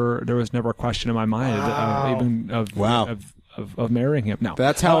never a question in my mind of marrying him. No,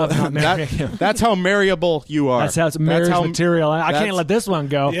 that's how not marrying him. That's how marryable you are. That's how it's marriage material. I can't let this one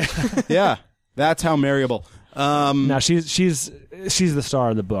go. Yeah, that's how marryable. Now she's the star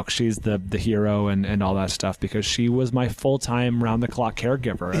of the book. She's the hero and all that stuff, because she was my full-time round-the-clock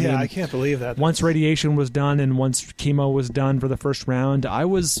caregiver. I can't believe that. Once radiation was done and once chemo was done for the first round, I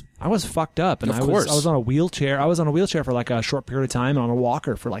was fucked up, and I was on a wheelchair. I was on a wheelchair for like a short period of time and on a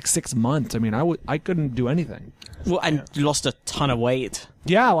walker for like 6 months. I mean, I couldn't do anything. Well, and you lost a ton of weight.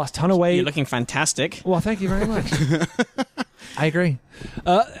 Yeah, I lost a ton of weight. You're looking fantastic. Well, thank you very much. I agree.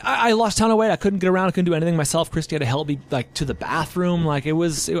 I lost a ton of weight. I couldn't get around. I couldn't do anything myself. Christy had to help me to the bathroom. I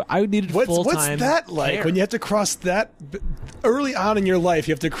needed full time. What's that like care. when you have to cross that early on in your life?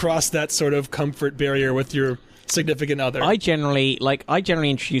 You have to cross that sort of comfort barrier with your significant other. I generally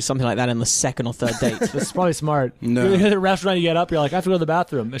introduce something like that in the second or third date. That's probably smart. No. You're at the restaurant, you get up, you're like, I have to go to the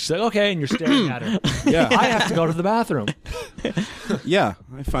bathroom. And she's like, okay, and you're staring at her. Yeah. I have to go to the bathroom. Yeah,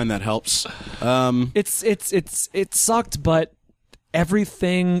 I find that helps. It sucked, but every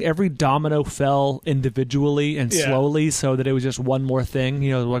domino fell individually and slowly, so that it was just one more thing.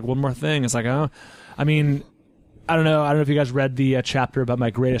 Like one more thing. It's like, I mean, I don't know if you guys read the chapter about my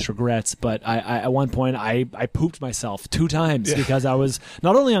greatest regrets, but I at one point I pooped myself 2 times because I was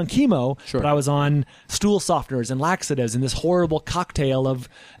not only on chemo, but I was on stool softeners and laxatives and this horrible cocktail of,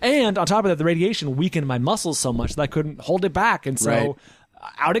 and on top of that, the radiation weakened my muscles so much that I couldn't hold it back, and so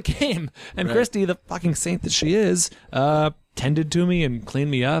out it came. And Christy, the fucking saint that she is, tended to me and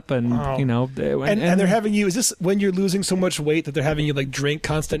cleaned me up, and and they're having you. Is this when you're losing so much weight that they're having you like drink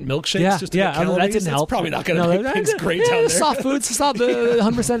constant milkshakes? Yeah, just to get calories? That didn't help. Probably not going to make things great down there. Soft foods,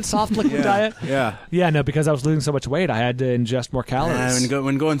 100% soft liquid diet. No, because I was losing so much weight, I had to ingest more calories.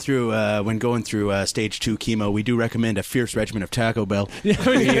 When going through stage 2 chemo, we do recommend a fierce regimen of Taco Bell. We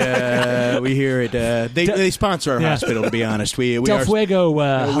hear it. They sponsor our hospital. To be honest, we Del are Fuego.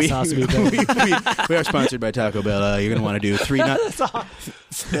 we are sponsored by Taco Bell. You're going to want to do 3 Sounds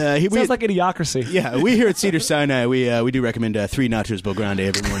like Idiocracy. Yeah, we here at Cedar Sinai, we do recommend 3 nachos Bo Grande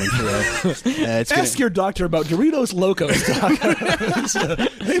every morning. Ask your doctor about Doritos Locos, Doc.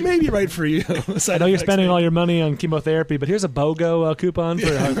 They may be right for you. I know you're spending all your money on chemotherapy, but here's a BOGO coupon for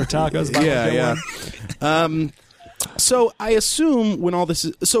tacos. So I assume when all this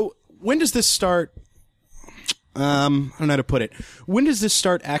is... So when does this start... I don't know how to put it. When does this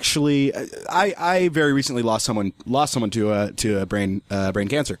start actually? I very recently lost someone to brain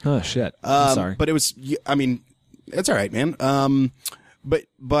cancer. Oh shit! I'm sorry. But it was. I mean, it's all right, man.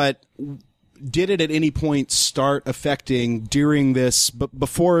 But did it at any point start affecting during this? But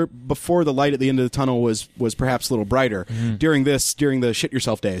before the light at the end of the tunnel was perhaps a little brighter during the shit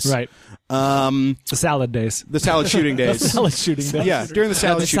yourself days, right? The salad days, the salad shooting days, the salad shooting days. Yeah, during the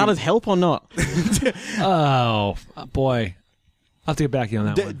salad shooting. Salad help or not? Oh boy, I'll have to get back to you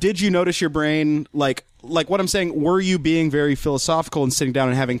on that one. Did you notice your brain like what I'm saying? Were you being very philosophical and sitting down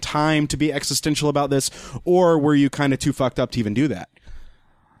and having time to be existential about this, or were you kind of too fucked up to even do that?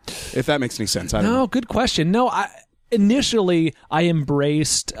 If that makes any sense. I don't know. Good question. No, initially I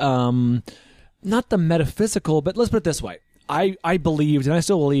embraced not the metaphysical, but let's put it this way. I believed, and I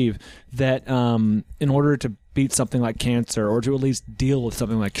still believe, that in order to beat something like cancer, or to at least deal with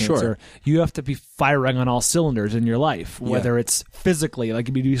something like cancer, you have to be firing on all cylinders in your life, whether it's physically, like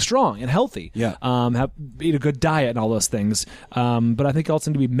you need to be strong and healthy, eat a good diet and all those things. But I think you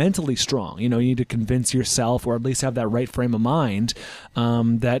also need to be mentally strong. You need to convince yourself, or at least have that right frame of mind,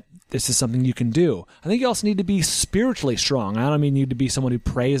 that this is something you can do. I think you also need to be spiritually strong. I don't mean you need to be someone who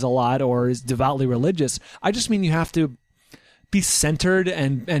prays a lot or is devoutly religious. I just mean you have to be centered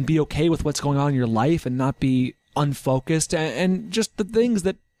and be okay with what's going on in your life and not be unfocused and just the things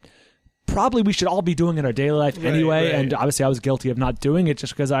that probably we should all be doing in our daily life anyway. Right. And obviously I was guilty of not doing it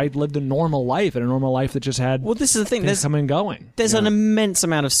just because I lived a normal life, and a normal life that just had this is the thing. There's coming and going. There's an immense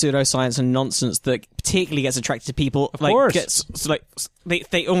amount of pseudoscience and nonsense that particularly gets attracted to people. Of course.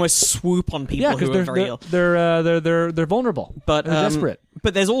 They almost swoop on people who are very ill. They're vulnerable. But they're desperate.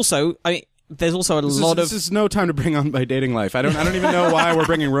 But there's also This is no time to bring on my dating life. I don't even know why we're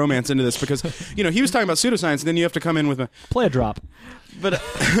bringing romance into this, because he was talking about pseudoscience, and then you have to come in with a play a drop. But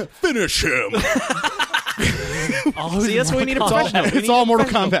finish him. See, that's what we need a professional. It's all Mortal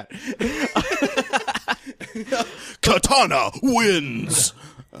Kombat. Katana wins.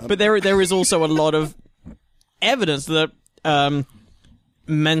 But there is also a lot of evidence that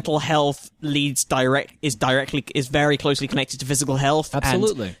mental health is very closely connected to physical health.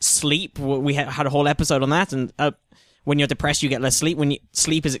 Absolutely. And sleep. We had a whole episode on that, and when you're depressed, you get less sleep.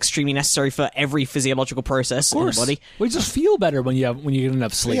 Sleep is extremely necessary for every physiological process in the body. We just feel better when you get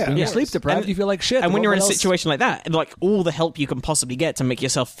enough sleep. Yeah. When you're sleep deprived, you feel like shit. And when you're in a situation like that, like all the help you can possibly get to make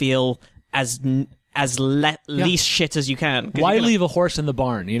yourself feel least shit as you can. Why leave a horse in the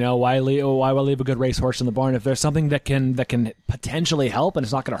barn? Why leave a good racehorse in the barn if there's something that can potentially help and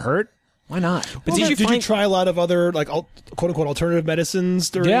it's not going to hurt? Why not? But did you try a lot of other quote unquote alternative medicines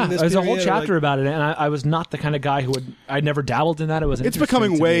during this there's period? a whole chapter about it, and I was not the kind of guy who I'd never dabbled in that. It's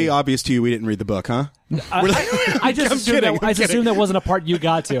becoming way obvious to you we didn't read the book, huh? I just assumed that wasn't a part you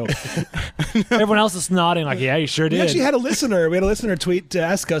got to. Everyone else is nodding like, yeah, you sure did. We actually had a listener tweet to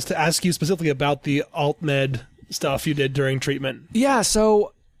ask you specifically about the alt med stuff you did during treatment. Yeah,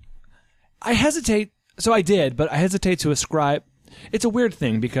 so I hesitate. So I did, but I hesitate to ascribe. It's a weird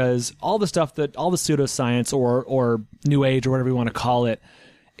thing because all the pseudoscience or New Age or whatever you want to call it,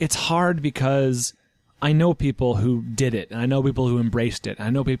 it's hard because I know people who did it, and I know people who embraced it, and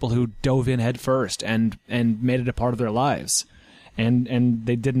I know people who dove in head first and made it a part of their lives, and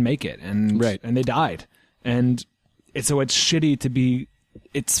they didn't make it, and they died, and so it's shitty to be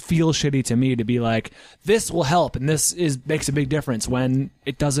it feels shitty to me to be like, this will help and this makes a big difference when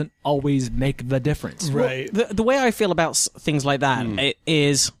it doesn't always make the difference. Right. The way I feel about things like that it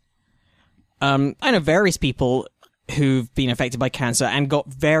is, I know various people who've been affected by cancer and got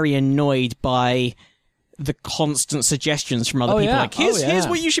very annoyed by the constant suggestions from other people. Yeah. Like, here's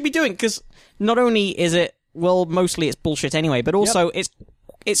what you should be doing. Because not only is it, well, mostly it's bullshit anyway, but also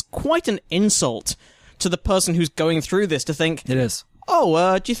it's quite an insult to the person who's going through this to think, It is.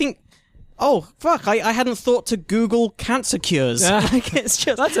 oh, do you think, oh, fuck, I hadn't thought to Google cancer cures. Like, it's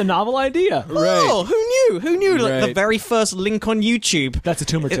just, That's a novel idea. oh, who knew? Who knew? Like, the Right. very first link on YouTube. That's a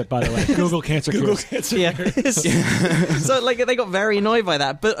tumor tip, by the way. Google cancer cures. Yeah. So, like, they got very annoyed by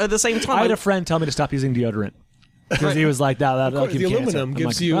that. But at the same time, I had a friend tell me to stop using deodorant. Because he was like, that'll course, keep the cancer. aluminum I'm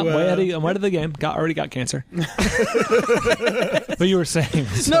gives like, you, I'm way out of the game. Already got cancer. But you were saying.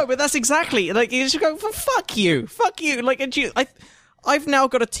 no, but that's exactly, like, you just go, fuck you. Like, I've now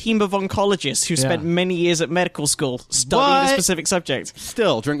got a team of oncologists who spent many years at medical school studying this specific subject.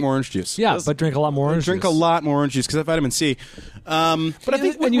 Still, drink more orange juice. Yeah, but drink a lot more orange Drink juice. a lot more orange juice because of vitamin C. But I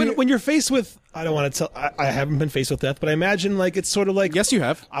think when you're faced with, I don't want to tell, I haven't been faced with death, but I imagine like it's sort of like, Yes, you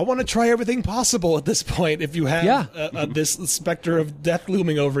have. I want to try everything possible at this point if you have this specter of death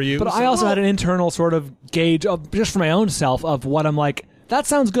looming over you. But I also had an internal sort of gauge of just for my own self of what I'm like, that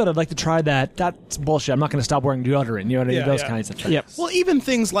sounds good. I'd like to try that. That's bullshit. I'm not going to stop wearing deodorant. You know what I mean? Yeah, Those yeah. kinds of things. Yep. Well, even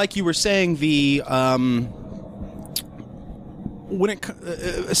things like you were saying, the when it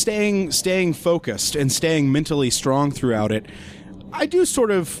staying focused and staying mentally strong throughout it. I do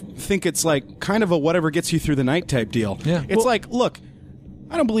sort of think it's like kind of a whatever gets you through the night type deal. Yeah. It's like, look,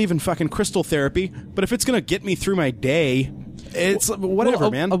 I don't believe in fucking crystal therapy, but if it's going to get me through my day, it's whatever,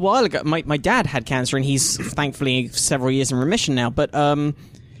 Well, man. A while ago, my dad had cancer, and he's thankfully several years in remission now. But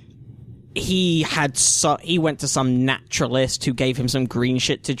he went to some naturalist who gave him some green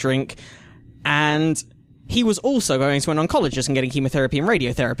shit to drink, and he was also going to an oncologist and getting chemotherapy and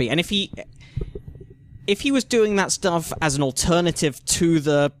radiotherapy. And if he was doing that stuff as an alternative to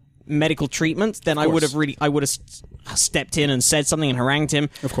the medical treatment, then I would have stepped in and said something and harangued him.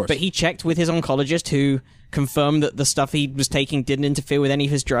 Of course. But he checked with his oncologist, who confirmed that the stuff he was taking didn't interfere with any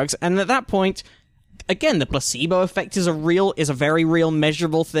of his drugs. And at that point, again, the placebo effect is a very real,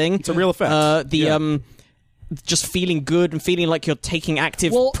 measurable thing. It's a real effect. Just feeling good and feeling like you're taking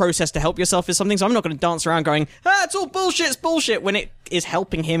active process to help yourself is something. So I'm not going to dance around going, it's all bullshit, it's bullshit, when it is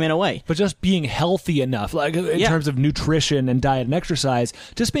helping him in a way. But just being healthy enough, like in terms of nutrition and diet and exercise,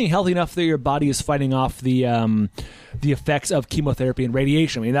 just being healthy enough that your body is fighting off the effects of chemotherapy and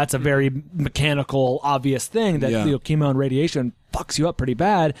radiation. I mean, that's a very mechanical, obvious thing that chemo and radiation fucks you up pretty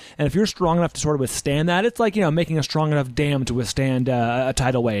bad. And if you're strong enough to sort of withstand that, it's like, making a strong enough dam to withstand a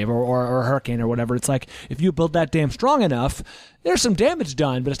tidal wave or a hurricane or whatever. It's like, if you build that dam strong enough, there's some damage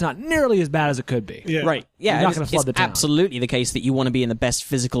done, but it's not nearly as bad as it could be. Yeah. Right. Yeah, You're not gonna flood the it's town. absolutely the case that you want to be in the best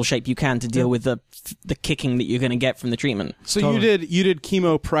physical shape you can to deal with the kicking that you're going to get from the treatment. So Totally. you did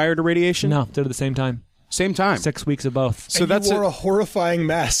chemo prior to radiation? No, did it at the same time. Same time. 6 weeks of both. So And you wore a horrifying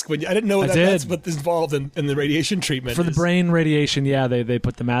mask. I didn't know that's what's involved in the radiation treatment. For the brain radiation, they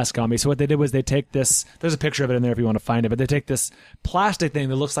put the mask on me. So what they did was they take this, there's a picture of it in there if you want to find it, but they take this plastic thing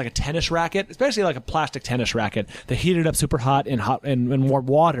that looks like a tennis racket, especially like a plastic tennis racket. They heat it up super hot in warm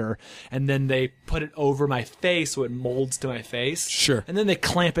water, and then they put it over my face so it molds to my face. Sure. And then they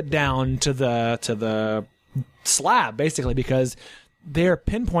clamp it down to the slab, basically, because they're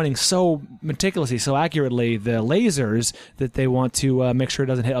pinpointing so meticulously, so accurately the lasers that they want to make sure it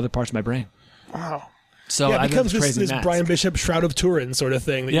doesn't hit other parts of my brain. Wow. So Yeah, I it becomes got this mask. Brian Bishop Shroud of Turin sort of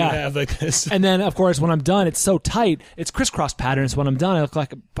thing that you have like this. And then, of course, when I'm done, it's so tight, it's crisscross patterns. When I'm done, I look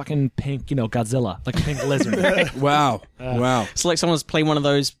like a fucking pink, Godzilla, like a pink lizard. Wow. Wow. It's like someone's playing one of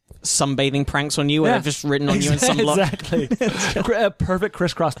those sunbathing pranks on you where they've just written on you in sunblock. Exactly. A perfect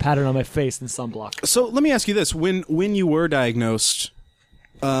crisscross pattern on my face in sunblock. So let me ask you this: when you were diagnosed,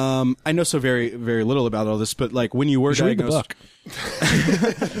 I know so very very little about all this, but like when you were You should read the diagnosed,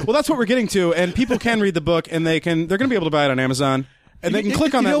 book. well, that's what we're getting to, and people can read the book, and they're going to be able to buy it on Amazon, and they can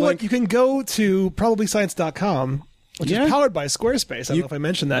click on that link. What? You can go to probablyscience.com, which is powered by Squarespace. I don't know if I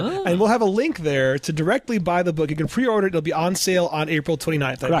mentioned that. And we'll have a link there to directly buy the book. You can pre-order it. It'll be on sale on April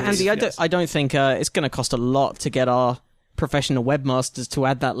 29th. Correct. Andy, I don't think it's going to cost a lot to get our professional webmasters to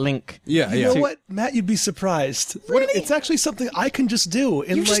add that link. Yeah, You know what, Matt? You'd be surprised. It's actually something I can just do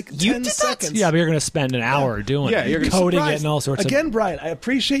in like 10 seconds. Yeah, but you're going to spend an hour doing Yeah, it. you're gonna coding it Surprised. and all sorts Again, of... Brian, I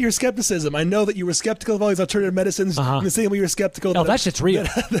appreciate your skepticism. I know that you were skeptical of all these alternative medicines in the same way you were skeptical. Oh, that shit's real.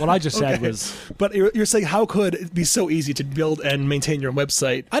 What I just said Okay. was... But you're saying how could it be so easy to build and maintain your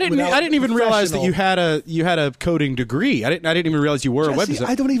website? I didn't without even realize that professional- you had a coding degree. I didn't even realize you were a web Jesse,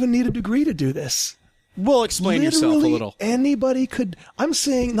 designer. I don't even need a degree to do this. Well, explain yourself a Literally little. Anybody could. I'm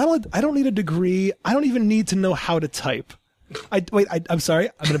saying not only I don't need a degree. I don't even need to know how to type. I'm sorry.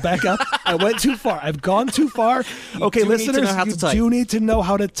 I'm going to back up. I went too far. I've gone too far. Okay, do need to listeners, know how to you type. do need to know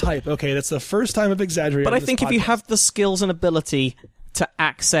how to type. Okay, that's the first time I've exaggerated. But on I this think if you podcast. have the skills and ability to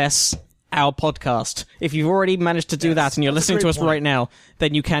access our podcast, if you've already managed to do that and you're that's a listening to great us point. right now,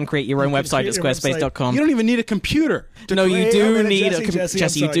 then you can create your own can website create at your website. squarespace.com. You don't even need a computer. No, you Wait, do wait, need Jesse, a Jesse, I'm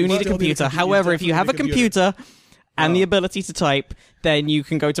Jesse, you sorry. do You need a still need a computer. computer. You However, if you have a definitely need a computer and the ability to type, then you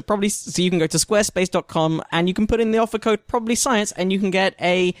can go to squarespace.com and you can put in the offer code probably science and you can get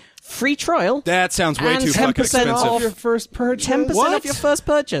a free trial. That sounds way And too fucking 10% expensive. off your first purchase. 10% off your first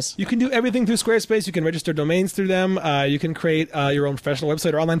purchase. You can do everything through Squarespace. You can register domains through them. You can create your own professional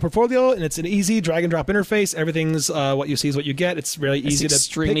website or online portfolio, and it's an easy drag and drop interface. Everything's what you see is what you get. It's really easy It's to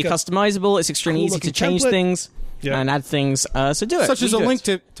extremely pick up. customizable. It's extremely easy to cool-looking change template. things Yeah. and add things. So do it. Such as a Do it. link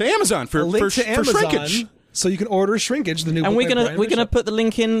to Amazon for A link to for Amazon, shrinkage. so you can order Shrinkage, the new And book by we're Brian gonna Bishop. put the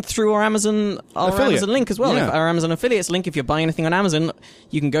link in through our Amazon Affiliate. link as well. Yeah. If our Amazon affiliates link. If you're buying anything on Amazon,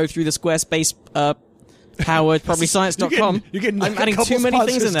 you can go through the Squarespace powered probablyscience.com. You're getting I'm a adding couple too many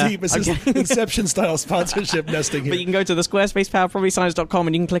things in sponsors there. deep. This is Inception style sponsorship nesting here. But you can go to the Squarespace powered probablyscience.com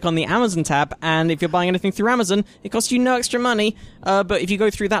and you can click on the Amazon tab. And if you're buying anything through Amazon, it costs you no extra money. But if you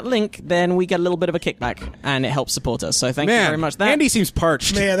go through that link, then we get a little bit of a kickback, and it helps support us. So thank you very much. Andy seems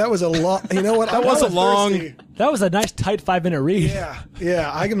parched. Man, that was a long. You know what? That was a long- thirsty. That was a nice, tight 5-minute read.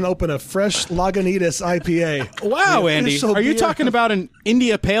 Yeah. I can open a fresh Lagunitas IPA. Wow, The Andy, official are you beer. talking about an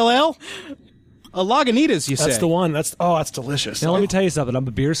India Pale Ale? A Lagunitas, you say? That's the one. That's delicious. Now let me tell you something. I'm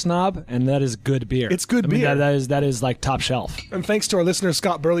a beer snob, and that is good beer. It's good beer. That is like top shelf. And thanks to our listener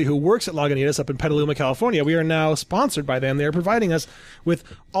Scott Burley, who works at Lagunitas up in Petaluma, California, we are now sponsored by them. They are providing us with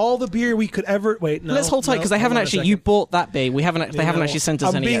all the beer we could ever. Wait, no. Let's hold tight because they haven't actually. You bought that beer. We haven't. They haven't actually sent us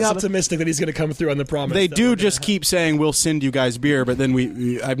I'm any being yet. So optimistic that he's going to come through on the promise. They that do we're just keep saying we'll send you guys beer, but then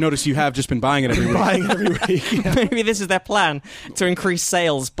I've noticed you have just been buying it every week. buying every week. Yeah. maybe this is their plan to increase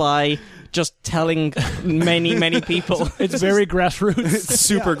sales by just telling many people. It's very grassroots.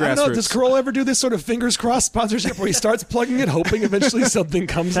 Super I don't know, grassroots. does Corolla ever do this sort of fingers crossed sponsorship where he starts plugging it, hoping eventually something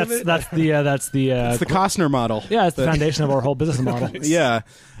comes of it? That's the It's the Costner model. yeah, it's the foundation of our whole business model. Yeah.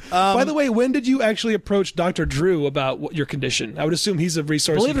 By the way, when did you actually approach Dr. Drew about your condition? I would assume he's a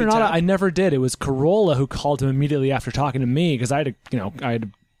resource. Believe you it or could not, tap. I never did. It was Corolla who called him immediately after talking to me because I had to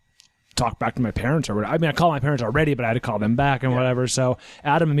talk back to my parents or whatever. I mean, I called my parents already, but I had to call them back and whatever. So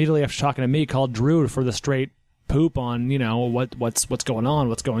Adam immediately after talking to me called Drew for the straight poop on what's going on,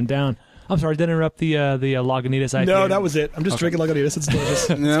 what's going down. I'm sorry, did I interrupt the Lagunitas IPA? No, that was it. I'm just drinking Lagunitas. It's delicious.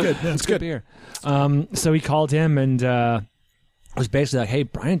 It's good. Yeah, It's good beer. So he called him and was basically like, "Hey,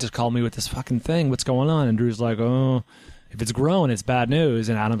 Brian just called me with this fucking thing. What's going on?" And Drew's like, "Oh, if it's growing, it's bad news."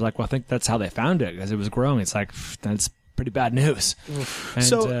 And Adam's like, "Well, I think that's how they found it because it was growing." It's like that's pretty bad news. And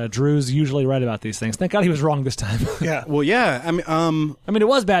So- Drew's usually right about these things. Thank God he was wrong this time. Yeah. Well, yeah. I mean, it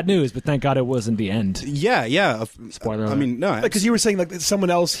was bad news, but thank God it wasn't the end. yeah. Spoiler I alert. mean, no. Because you were saying like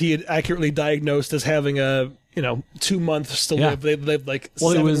someone else he had accurately diagnosed as having a 2 months to Yeah. live. They lived like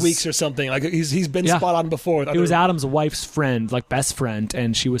Well, it 7 was- weeks or something. Like he's been Yeah. spot on before. It was Adam's wife's friend, like best friend,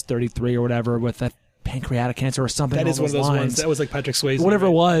 and she was 33 or whatever with a pancreatic cancer or something. That is along one of those lines. ones. That was like Patrick Swayze. Whatever it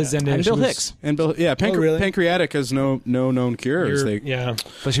right? was, Yeah. and, And she Bill was- Hicks. and really? pancreatic has no known cures. Yeah.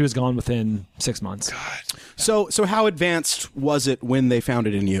 But she was gone within 6 months. So how advanced was it when they found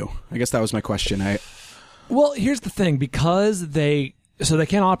it in you? I guess that was my question. Well, here's the thing, because they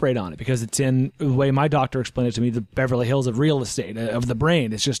can't operate on it because it's in the way my doctor explained it to me, the Beverly Hills of real estate of the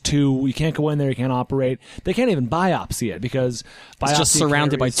brain. It's just you can't go in there, you can't operate. They can't even biopsy it because It's just biopsy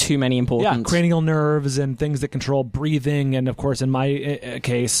surrounded by carries- too many important. cranial nerves and things that control breathing, and of course, in my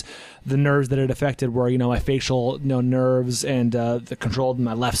case, the nerves that it affected were my facial nerves and the controlled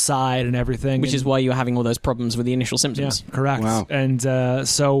my left side and everything, which is why you're having all those problems with the initial symptoms. yeah, correct. Wow. And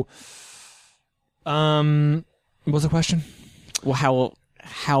what was the question? Well, how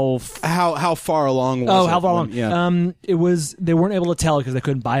How far along was it? Oh, how far along? Yeah. It was they weren't able to tell because they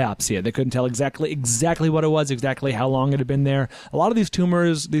couldn't biopsy it. They couldn't tell exactly what it was, exactly how long it had been there. A lot of these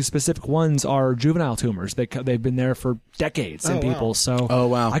tumors, these specific ones, are juvenile tumors. They've been there for decades in Oh, wow. people. So, Oh,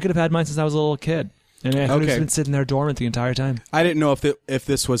 wow. I could have had mine since I was a little kid. And it could Okay. have been sitting there dormant the entire time. I didn't know if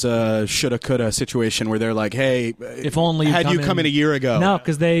this was a shoulda coulda situation where they're like, hey, If only had you come in a year ago. No,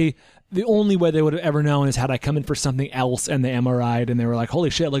 because the only way they would have ever known is had I come in for something else and they MRI'd and they were like, holy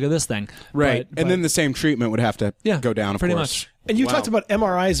shit, look at this thing. Right. But- And then the same treatment would have to go down, of pretty course. much. And you Wow. talked about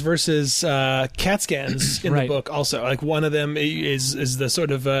MRIs versus CAT scans in Right. the book also. Like one of them is the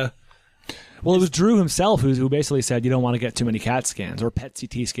sort of Well, it was Drew himself who basically said you don't want to get too many CAT scans or PET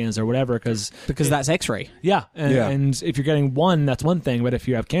CT scans or whatever because that's X-ray. yeah, and, Yeah. and if you're getting one, that's one thing. But if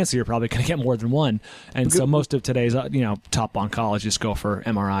you have cancer, you're probably going to get more than one. And so most of today's top oncologists go for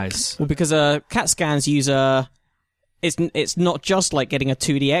MRIs. Well, because CAT scans use it's not just like getting a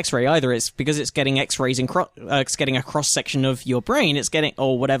 2D X-ray either. It's because it's getting X-rays it's getting a cross section of your brain. It's getting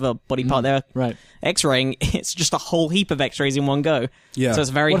or whatever body part they're Right. X-raying. It's just a whole heap of X-rays in one go. Yeah. So it's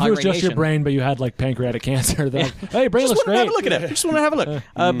very What if high it was radiation. just your brain, but you had like pancreatic cancer? They're like, hey, brain Just looks want to have great. a look at it. Just want to have a look.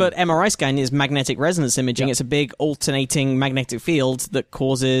 But MRI scan is magnetic resonance imaging. It's a big alternating magnetic field that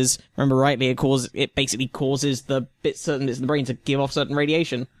causes. Remember rightly, it basically causes certain bits of the brain to give off certain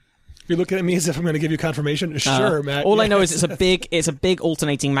radiation. you're looking at me as if I'm going to give you confirmation. Sure, Matt. All I know is yes. it's a big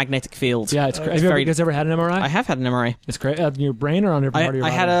alternating magnetic field. Yeah, it's crazy. Have very- you guys ever had an MRI? I have had an MRI. It's great. On your brain or on your part of your I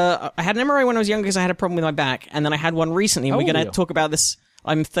body? had an MRI when I was younger because I had a problem with my back, and then I had one recently. And How we're old going are to you? talk about this.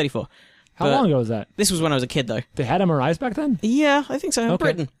 I'm 34. How But long ago was that? This was when I was a kid, though. They had MRIs back then? Yeah, I think so. In Okay.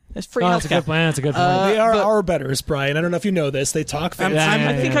 Britain, it's free Oh, that's a healthcare. good plan. That's a good plan. They are but- our betters, Brian. I don't know if you know this. They talk fast.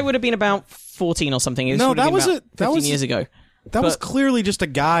 I think I would have been about 14 or something. It No, would have that been was about a- that 15 was- years ago. That was But- clearly just a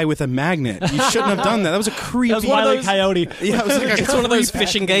guy with a magnet. You shouldn't have done that. That was a creepy. That was Wile E. Coyote. Yeah, it was like a It's one of those creepy-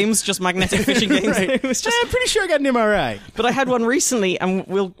 fishing games, just magnetic fishing games. Right. It was just. I'm pretty sure I got an MRI. But I had one recently, and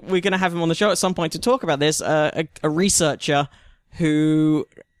we're going to have him on the show at some point to talk about this. A researcher who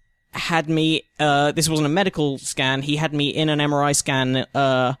had me. This wasn't a medical scan. He had me in an MRI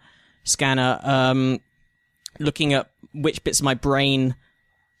scanner, looking at which bits of my brain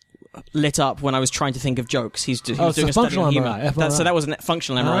lit up when I was trying to think of jokes. He was so doing a study functional on MRI, humor. FMRI. So that was a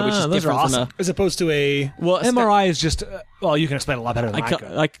functional MRI, which is those are different awesome. from As opposed to a well, MRI is just, well, you can explain it a lot better than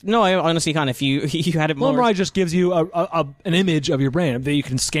I could. No, I honestly can't. If you had it more. Well, MRI just gives you an image of your brain that you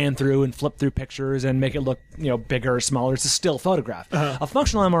can scan through and flip through pictures and make it look bigger or smaller. It's a still photograph. A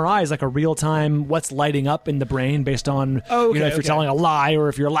functional MRI is like a real time what's lighting up in the brain based on if you're telling a lie or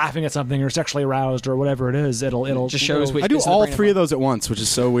if you're laughing at something or sexually aroused or whatever it is. It'll just shows which I do bits of the all brain three are- of those at once, which is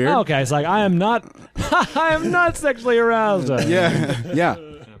so weird. Oh, okay, it's like I am not sexually aroused.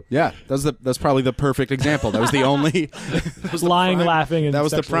 Yeah. That's probably the perfect example. That was the only Lying, prime- laughing, and that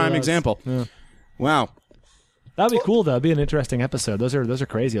was the sexually prime aroused. example. Yeah. Wow. That'd be cool though. It'd be an interesting episode. Those are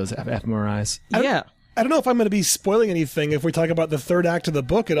crazy. Those fMRIs. Yeah. I don't know if I'm going to be spoiling anything if we talk about the third act of the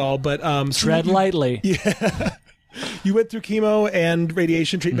book at all, but Tread lightly. you went through chemo and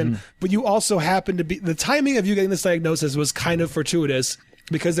radiation treatment, but you also happened to be the timing of you getting this diagnosis was kind of fortuitous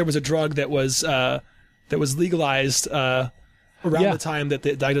because there was a drug that was legalized around Yeah. the time that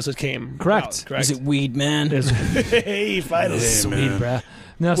the diagnosis came. Correct. out, correct. Is it weed, man? Hey, finally. Sweet, bruh.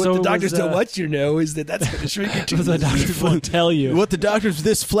 No, What so the it doctors was, don't want you to know is that's going to shrink your what the teeth. doctors won't tell you. What the doctors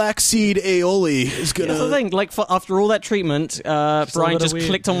this flaxseed aioli is gonna. That's the thing. Like after all that treatment, Brian little just weed.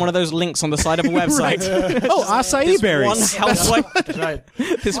 clicked on one of those links on the side of a website. Oh, acai This berries. one housewife, That's right.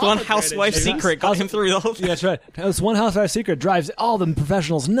 this one housewife secret got him through the whole thing. Yeah, that's right. This one housewife secret drives all the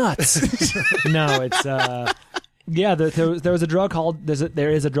professionals nuts. No, it's yeah. There was a drug called there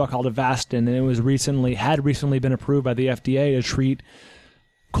is a drug called Avastin, and it was had recently been approved by the FDA to treat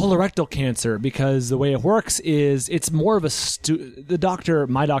colorectal cancer because the way it works is it's more of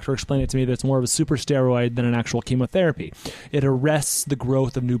my doctor explained it to me that it's more of a super steroid than an actual chemotherapy. It arrests the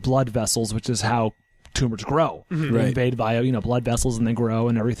growth of new blood vessels, which is how tumors grow. They invade via blood vessels and they grow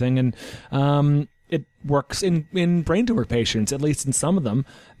and everything, and it works in brain tumor patients, at least in some of them.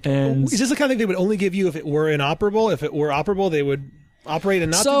 And Is this the kind of thing they would only give you if it were inoperable? If it were operable, they would operate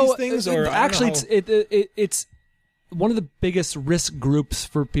and not do these things? Or I don't actually, know. it's one of the biggest risk groups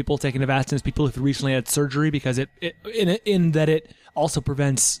for people taking Avastin is people who've recently had surgery because in that it also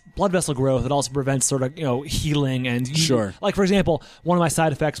prevents blood vessel growth. It also prevents sort of healing and Sure. Like for example, one of my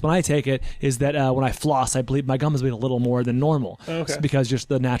side effects when I take it is that when I floss, I bleed. My gums bleed a little more than normal. Okay. Because just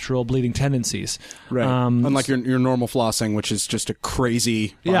the natural bleeding tendencies. Right. Unlike your normal flossing, which is just a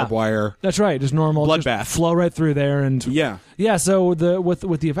crazy barbed wire. That's right. Just normal Bloodbath. flow right through there and Yeah. yeah. So with the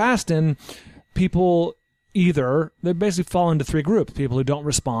Avastin, people they basically fall into three groups: people who don't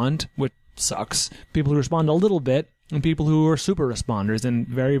respond, which sucks; people who respond a little bit, and people who are super responders. And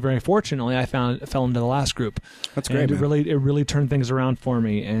very, very fortunately, I fell into the last group. That's great, And man. it really turned things around for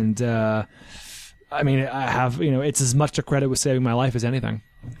me. And I mean, I have it's as much to credit with saving my life as anything.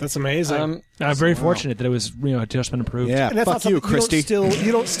 That's amazing. I'm very fortunate that it was had just been approved. Yeah, And that's fuck not you, something- Christy.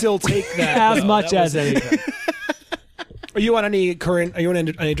 You don't still take that As though. much That as was- anything. Are you on any current? Are you on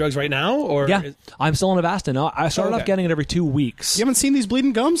any drugs right now? Or Yeah, I'm still on Avastin. I started Okay. off getting it every 2 weeks. You haven't seen these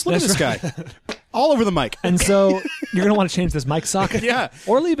bleeding gums? Look at this guy. All over the mic. And so you're going to want to change this mic socket. Yeah.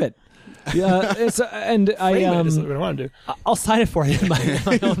 Or leave it. Yeah, Frame it is what I want to do. I'll sign it for you in my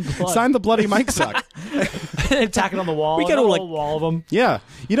own blood. Sign the bloody mic suck. and tack it on the wall. We get on all, the like- whole wall of them. Yeah.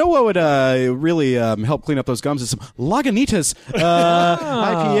 You know what would really help clean up those gums is some Lagunitas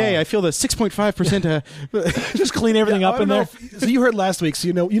IPA. I feel the 6.5%. Just clean everything I up don't in know there. So you heard last week, so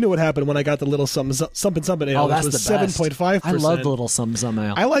you know what happened when I got the little something ale, Oh, which that's was the best. 7.5%. I love the little some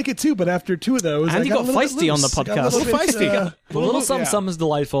ale. I like it too, but after 2 of those, And I you got got a little bit feisty on the loose. I got podcast. a little Feisty. bit, The little yeah. some is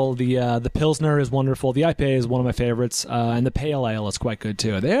delightful. The Pilsner is wonderful. The IPA is one of my favorites, and the Pale Ale is quite good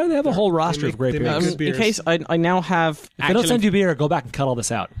too. They have a whole roster of great they beers. make good in beers. case I now have If they don't send you beer, go back and cut all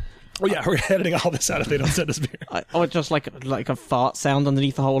this out. Oh yeah, we're editing all this out if they don't send us beer. or just like a fart sound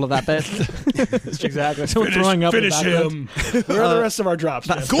underneath the whole of that bit. Exactly. Someone throwing up. in the background. Where are the rest of our drops?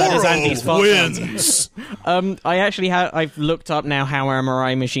 Jeff? That is Andy's fart sound. I actually I've looked up now how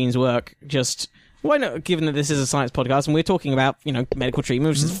MRI machines work. Just why not? Given that this is a science podcast and we're talking about medical treatment,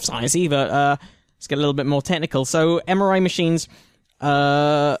 which is sciencey, but let's get a little bit more technical. So MRI machines,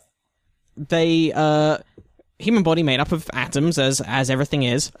 human body made up of atoms as everything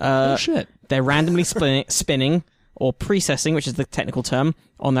is. Oh shit. They're randomly spinning or precessing, which is the technical term,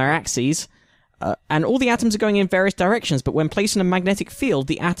 on their axes. And all the atoms are going in various directions, but when placed in a magnetic field,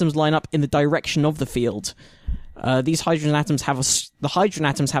 the atoms line up in the direction of the field. These hydrogen atoms have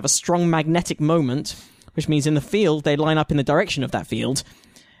a strong magnetic moment, which means in the field they line up in the direction of that field.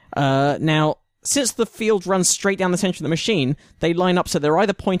 Now, since the field runs straight down the center of the machine, they line up so they're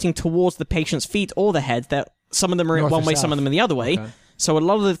either pointing towards the patient's feet or the head. Some of them are North one or way, south. some of them are the other way. Okay. So a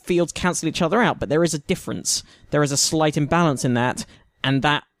lot of the fields cancel each other out, but there is a difference. There is a slight imbalance in that, and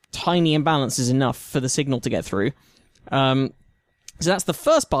that tiny imbalance is enough for the signal to get through. So that's the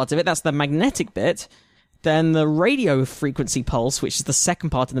first part of it. That's the magnetic bit. Then the radio frequency pulse, which is the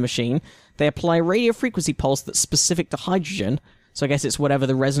second part of the machine. They apply a radio frequency pulse that's specific to hydrogen. So I guess it's whatever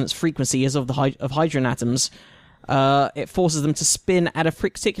the resonance frequency is of hydrogen atoms. It forces them to spin at a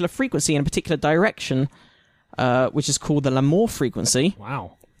particular frequency in a particular direction, which is called the Lamour frequency.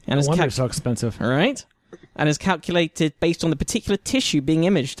 Wow. And No it's wonder it's so expensive. All right. And is calculated based on the particular tissue being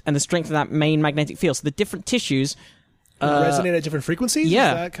imaged and the strength of that main magnetic field. So the different tissues. Resonate at different frequencies.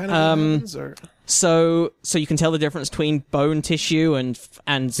 yeah. Is that kind of what happens, or? So you can tell the difference between bone tissue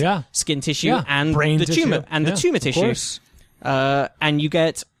and Yeah. skin tissue Yeah. and Brain the tissue. tumor and Yeah, the tumor of tissue. course. And you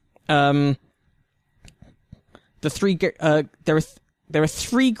get the three. There are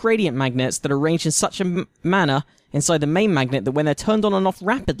 3 gradient magnets that are arranged in such a manner inside the main magnet that when they're turned on and off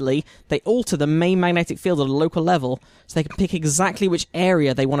rapidly, they alter the main magnetic field at a local level, so they can pick exactly which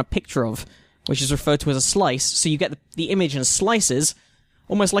area they want a picture of, which is referred to as a slice. So you get the image in slices,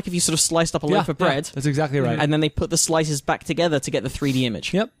 almost like if you sort of sliced up a loaf of bread, That's exactly right. and then they put the slices back together to get the 3D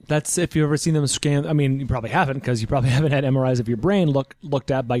image. Yep, that's if you've ever seen them scan. I mean, you probably haven't because you probably haven't had MRIs of your brain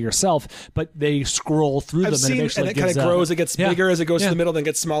looked at by yourself. But they scroll through them I've seen, and and it kind of gives, grows. It gets yeah. bigger as it goes Yeah. to the middle, then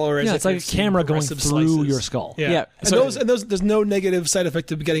gets smaller. As Yeah, it it's like a gets in camera going progressive through slices. your skull. Yeah. And So- those, there's no negative side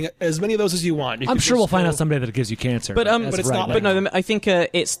effect of getting as many of those as you want. You I'm could sure we'll just find go- out someday that it gives you cancer. But that's it's right, not- like- But no, I think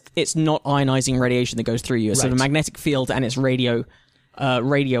it's not ionizing radiation that goes through you. It's sort of Right. magnetic field and it's radio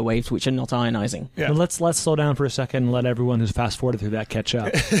waves which are not ionizing. Yeah. But let's slow down for a second and let everyone who's fast forwarded through that catch up.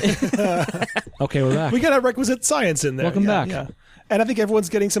 Okay, we're back. We got our requisite science in there. Welcome Yeah, back. Yeah. And I think everyone's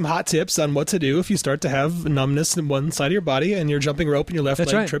getting some hot tips on what to do if you start to have numbness in one side of your body and you're jumping rope and your left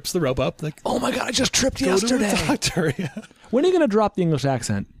That's leg right. trips the rope up. Like, Oh my god, I just tripped go yesterday. to a doctor. Yeah. When are you going to drop the English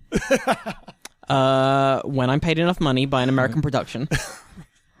accent? When I'm paid enough money by an American production.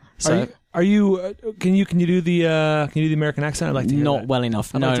 So Are you? Can you do the American accent? I'd like to hear not that. well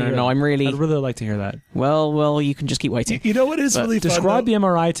enough. I'd like to No. hear that. I'm really I'd really like to hear that. well. You can just keep waiting. You know what is really fun? Describe though? the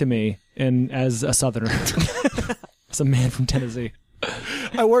MRI to me, and as a Southerner, as a man from Tennessee.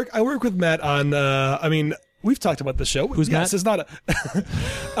 I work with Matt on. I mean, we've talked about the show. Who's yes, Matt? It's not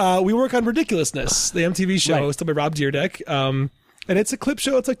a. We work on Ridiculousness, the MTV show Right. hosted by Rob Dyrdek. And it's a clip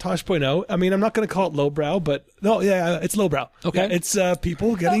show. It's like Tosh.0. I mean, I'm not going to call it lowbrow, but no, yeah, it's lowbrow. Okay. Yeah, it's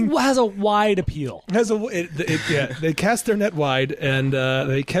people getting. That has a wide appeal. They cast their net wide and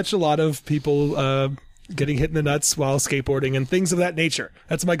they catch a lot of people getting hit in the nuts while skateboarding and things of that nature.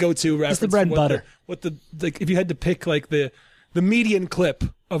 That's my go-to reference. the bread and butter. If you had to pick like the median clip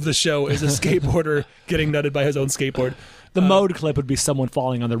of the show is a skateboarder getting nutted by his own skateboard. The mode clip would be someone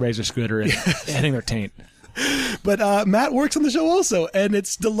falling on the razor scooter and hitting their taint. But Matt works on the show also, and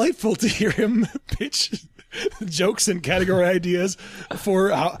it's delightful to hear him pitch jokes and category ideas for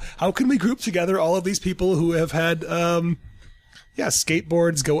how can we group together all of these people who have had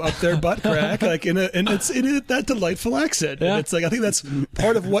skateboards go up their butt crack, like and it's in that delightful accent. Yeah. And it's like I think that's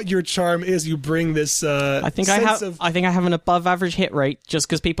part of what your charm is. You bring this. I think I have an above average hit rate just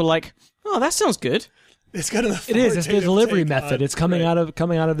because people are like, oh, that sounds good. It's got an It is. It's the delivery take method. on- It's coming out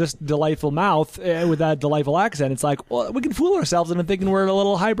of this delightful mouth with that delightful accent. It's like, well, we can fool ourselves into thinking we're a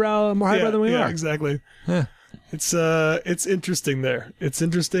little more highbrow than we are. Exactly. It's interesting there. It's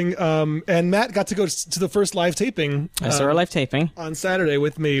interesting. And Matt got to go to the first live taping. I saw a live taping. On Saturday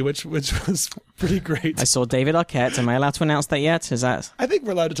with me, which was pretty great. I saw David Arquette. Am I allowed to announce that yet? Is that? I think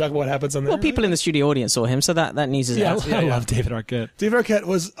we're allowed to talk about what happens on there. Well, people in the studio audience saw him, so that news is out. I love David Arquette. David Arquette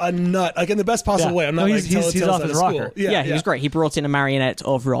was a nut, like in the best possible Yeah. way. I'm not No, like he's off his rocker. Yeah, he was great. He brought in a marionette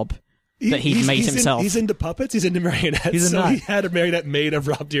of Rob that he'd made himself. He's into puppets. He's into marionettes. He's a so nut. he had a marionette made of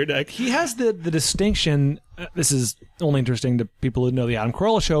Rob Dyrdek. He has the distinction. This is only interesting to people who know the Adam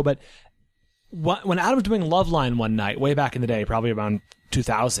Carolla show, but when Adam was doing Loveline one night, way back in the day, probably around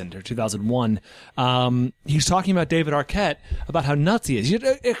 2000 or 2001, he was talking about David Arquette, about how nuts he is.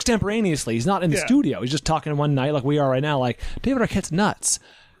 Extemporaneously, he's not in the studio. He's just talking one night like we are right now, like, David Arquette's nuts.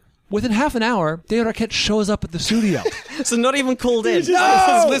 Within half an hour, David Arquette shows up at the studio. So not even called in. He's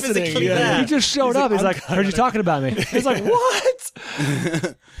just listening. Physically Yeah. there. He just showed up. He's like, heard you talking about me. He's like,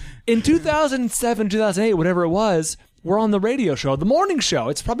 what? In 2007, 2008, whatever it was, we're on the radio show, the morning show.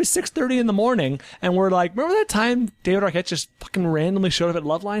 It's probably 6:30 in the morning, and we're like, remember that time David Arquette just fucking randomly showed up at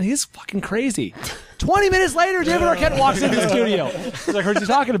Loveline? He's fucking crazy. 20 minutes later, David Arquette walks into the studio. He's like, heard you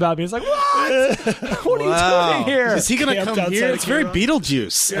talking about me. He's like, what? What are you doing here? Is he going to Camped come outside here? the It's very camera.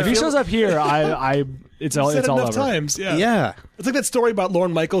 Beetlejuice. If he shows up here, it's all Said it's all enough over. times. Yeah. Yeah. It's like that story about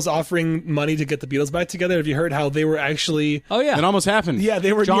Lorne Michaels offering money to get the Beatles back together. Have you heard how they were actually? Oh yeah, It almost happened. Yeah,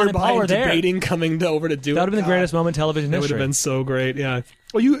 they were John and nearby Paul were there. debating coming over to do it. that would have been the greatest moment in television That would history. have been so great. Yeah.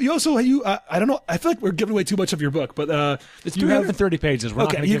 Well, you also I don't know. I feel like we're giving away too much of your book, but It's you have 330 pages. We're not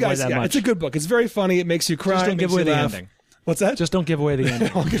okay. going to You give away guys, that yeah, much. it's a good book. It's very funny. It makes you cry. Just don't it give makes away you the laugh. ending. What's that? Just don't give away the ending.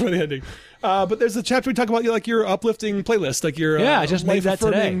 I'll give away the ending. But there's a chapter we talk about like your uplifting playlist, like your Yeah, I just made that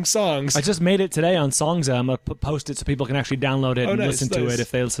today. life-affirming songs. I just made it today on Songza. I'm gonna post it so people can actually download it and nice, listen to nice. it if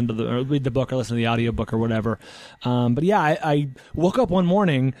they listen to or read the book or listen to the audiobook or whatever. But yeah, I woke up one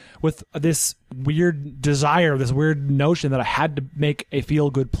morning with this weird desire, this weird notion that I had to make a feel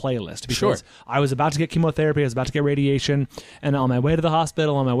good playlist because Sure. I was about to get chemotherapy, I was about to get radiation, and on my way to the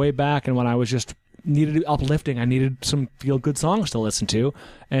hospital, on my way back, and when I was just needed uplifting, I needed some feel good songs to listen to,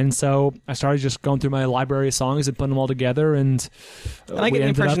 and so I started just going through my library of songs and putting them all together, and And I get the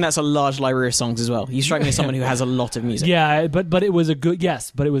impression that's a large library of songs as well. You strike me as someone who has a lot of music. Yeah, but it was a good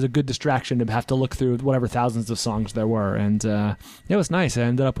but it was a good distraction to have to look through whatever thousands of songs there were, and it was nice. I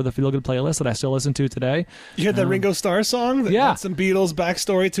ended up with a feel good playlist that I still listen to today. You had that Ringo Starr song that Yeah. had some Beatles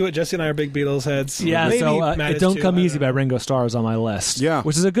backstory to it. Jesse and I are big Beatles heads. Yeah, Maybe so Matt "It is Don't too, Come I Easy" don't by know. Ringo Starr is on my list. Yeah.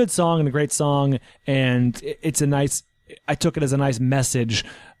 which is a good song and a great song, and it's a nice. I took it as a nice message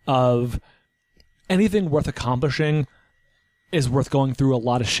of anything worth accomplishing is worth going through a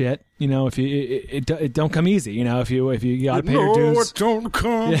lot of shit. You know, if it don't come easy. You know, if you got to pay your dues. Don't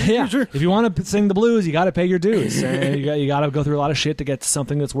come. Yeah, if you want to sing the blues, you got to pay your dues. And you got to go through a lot of shit to get to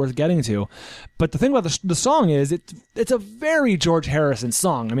something that's worth getting to. But the thing about the song is, it's a very George Harrison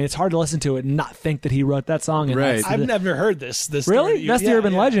song. I mean, it's hard to listen to it and not think that he wrote that song. And Right. that's I've the- never heard this. really, story. that's the Yeah,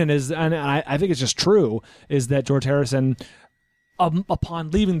 urban yeah. legend. Is, and I think it's just true. Is that George Harrison,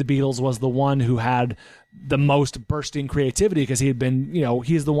 upon leaving the Beatles, was the one who had the most bursting creativity because he had been,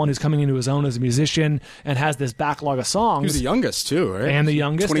 he's the one who's coming into his own as a musician and has this backlog of songs. He was the youngest too, right? And the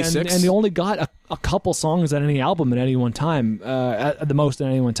youngest, 26. and they only got a couple songs on any album at any one time, at the most at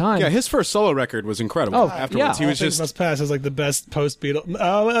any one time. Yeah, his first solo record was incredible. Oh, Afterwards, yeah. he All was Things just Must Pass as like the best post Beatles.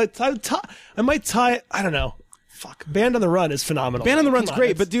 I might tie. I don't know. Fuck. Band on the Run is phenomenal. Band on the Come Run's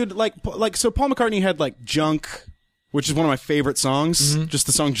great. it's- But dude, like so Paul McCartney had like Junk, which is one of my favorite songs, just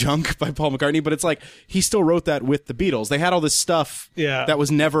the song Junk by Paul McCartney, but it's like he still wrote that with the Beatles. They had all this stuff that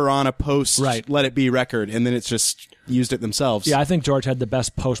was never on a post Right. Let It Be record, and then it's just used it themselves. Yeah, I think George had the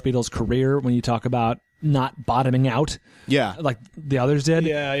best post Beatles career when you talk about not bottoming out Yeah. like the others did.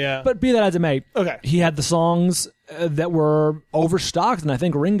 Yeah. But be that as it may, Okay. he had the songs that were overstocked, and I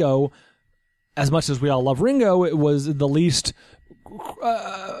think Ringo, as much as we all love Ringo, it was the least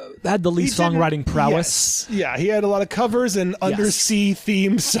had the least He didn't- songwriting prowess. Yes. Yeah, he had a lot of covers and undersea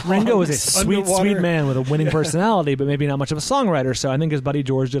theme songs. Ringo was a sweet, underwater. sweet man with a winning personality, but maybe not much of a songwriter. So I think his buddy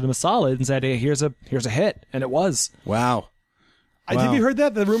George did him a solid and said, "Hey, here's a hit," and it was. Wow. Have you heard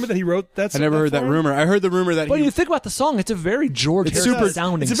that? The rumor that he wrote that I never heard that for him? rumor. I heard the rumor that But he... you think about the song; it's a very George Harrison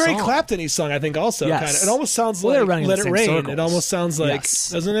sounding. It's a very song. Clapton-y song, I think. Also, Yes. kind of. It almost sounds Well, they're like running in "Let the It same Rain." circles. It almost sounds like, Yes.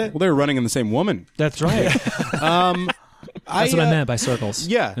 doesn't it? Well, they were running in the same woman. That's right. That's what I meant by circles.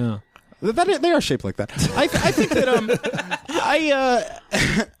 Yeah. They are shaped like that. I think that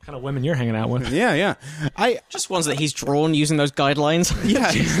Kind of women you're hanging out with. yeah. Just ones that he's drawn using those guidelines.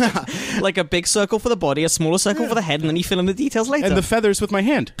 Yeah. Like a big circle for the body, a smaller circle for the head, and then you fill in the details later. And the feathers with my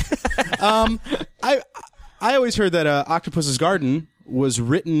hand. I always heard that Octopus's Garden was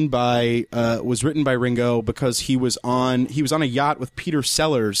written by Ringo because he was on a yacht with Peter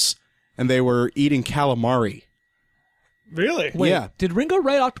Sellers and they were eating calamari. Really? Wait, Yeah. did Ringo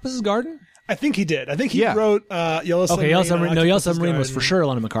write Octopus's Garden? I think he did. I think he Yeah. wrote Yellow Submarine. Okay, Yellow Submarine. No, Yellow Octopus's Submarine was Garden. for sure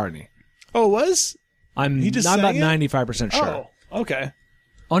Lennon McCartney. Oh, it was? I'm He just about sang it? 95% sure. Oh, okay.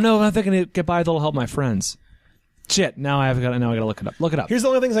 Oh no, I'm thinking Get By That'll Help My Friends. Shit, now I gotta look it up. Look it up. Here's the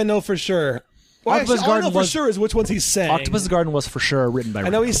only things I know for sure. Well, Octopus actually, all I Garden know for was- sure is which ones he sang. Octopus's Garden was for sure written by I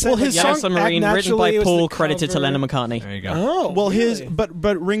know Ringo. he sang his Yellow song Submarine, written by Paul, credited to Lennon McCartney. There you go. Oh, Well, really? but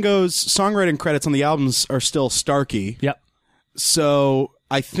Ringo's songwriting credits on the albums are still Starkey. Yep. So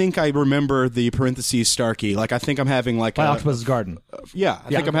I think I remember the parentheses Starkey. Like I think I'm having like By a Octopus's Garden. yeah. I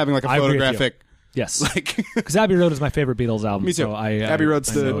think I'm having like a I agree with you. photographic Yes. like. Because Abbey Road is my favorite Beatles album. Me too. So Abbey Road's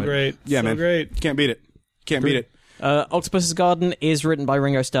I the- know it. great. Yeah, so man. great. Can't beat it. Can't beat it. Octopus's Garden is written by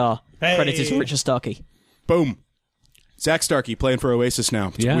Ringo Starr, Hey. credited to Richard Starkey. Boom. Zach Starkey playing for Oasis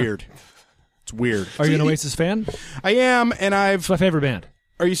now. It's Yeah. weird. It's weird. Are you an Oasis fan? I am, and It's my favorite band.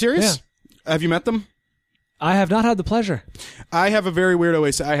 Are you serious? Have you met them? I have not had the pleasure. I have a very weird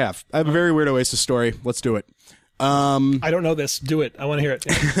Oasis. I have a very weird Oasis story. Let's do it. I don't know this. Do it. I want to hear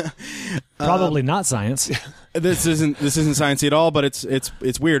it. Probably not science. This isn't sciencey at all, but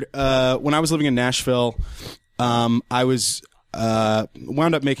it's weird. When I was living in Nashville, I was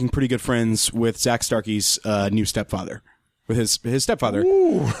wound up making pretty good friends with Zach Starkey's new stepfather, with his stepfather.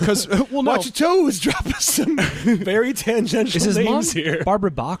 Because well, no, Watch your toes. Drop us some very tangential Is his mom names here.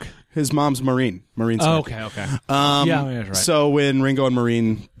 Barbara Bach? his mom's Maureen. Maureen Oh, Starkey. okay. Yeah, that's right. So when Ringo and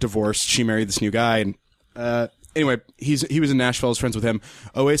Maureen divorced, she married this new guy, and anyway, he was in Nashville. I was friends with him.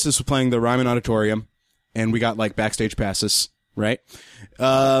 Oasis was playing the Ryman Auditorium, and we got like backstage passes, right?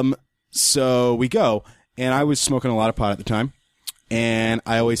 So we go, and I was smoking a lot of pot at the time, and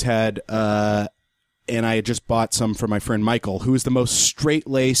I always had, and I had just bought some for my friend Michael, who is the most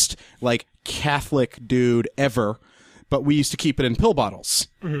straight-laced, like Catholic dude ever. But we used to keep it in pill bottles.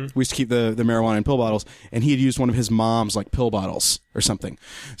 Mm-hmm. We used to keep the marijuana in pill bottles, and he had used one of his mom's like pill bottles or something.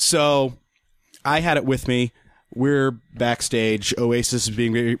 So I had it with me. We're backstage. Oasis is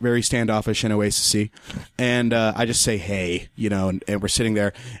being very, very standoffish and Oasis-y. And I just say, hey, and we're sitting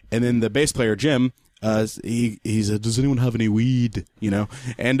there. And then the bass player, Jim, he said, does anyone have any weed?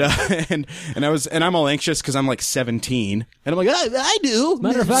 And I'm all anxious because I'm like 17. And I'm like, I do.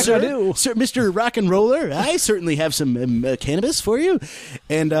 Matter of fact, I do. Sir, Mr. Rock and Roller, I certainly have some cannabis for you.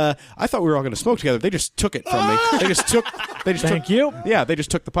 And I thought we were all going to smoke together. They just took it from me. They just took. Thank you. Yeah, they just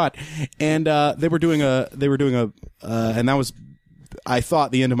took the pot, and they were doing a, and that was, I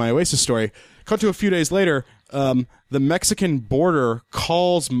thought, the end of my Oasis story. Cut to a few days later, the Mexican border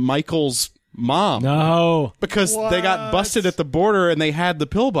calls Michael's mom. No. Because they got busted at the border and they had the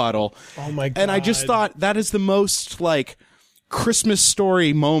pill bottle. Oh my God. And I just thought that is the most like Christmas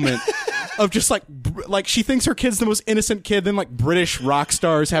story moment of just like she thinks her kid's the most innocent kid, then like British rock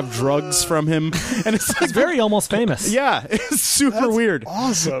stars have drugs from him, and it's like Very Almost Famous. yeah, it's super weird.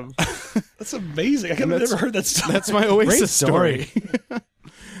 Awesome. That's amazing. I've never heard that story. That's my Oasis Great story. story.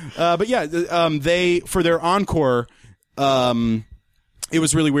 But yeah, they for their encore, it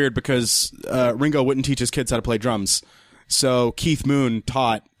was really weird because Ringo wouldn't teach his kids how to play drums. So Keith Moon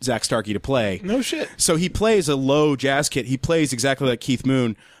taught Zach Starkey to play. No shit. So he plays a low jazz kit. He plays exactly like Keith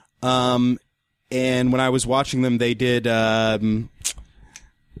Moon. And when I was watching them, they did I Am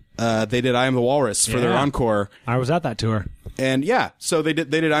the Walrus for their Yeah. encore. I was at that tour. And yeah, so they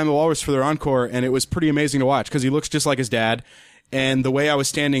did I Am the Walrus for their encore, and it was pretty amazing to watch because he looks just like his dad. And the way I was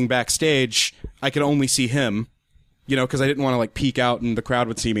standing backstage, I could only see him, because I didn't want to like peek out and the crowd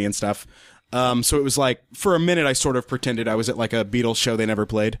would see me and stuff. So it was like, for a minute, I sort of pretended I was at like a Beatles show they never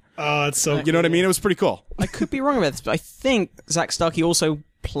played. Oh, it's so. You know what I mean? It was pretty cool. I could be wrong about this, but I think Zach Starkey also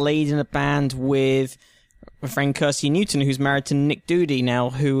played in a band with my friend Kirsty Newton, who's married to Nick Doody now,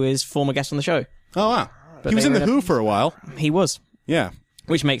 who is former guest on the show. Oh, wow. But He was they in were The in a- Who for a while. He was. Yeah.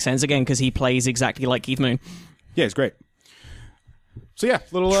 Which makes sense, again, because he plays exactly like Keith Moon. Yeah, he's great. So yeah,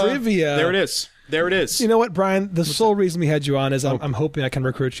 little Trivia. There it is. There it is. You know what, Brian? The sole reason we had you on is I'm hoping I can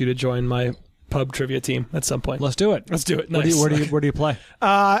recruit you to join my pub trivia team at some point. Let's do it. Let's do it. Where Nice. where do you play?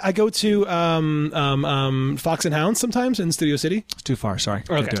 I go to Fox and Hounds sometimes in Studio City. It's too far. Sorry.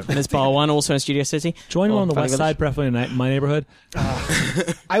 Can't Okay. do it. And there's Bar 1 also in Studio City. Join one on the Valley west Village. side, preferably in my neighborhood.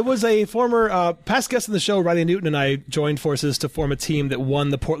 I was a former past guest on the show. Riley Newton and I joined forces to form a team that won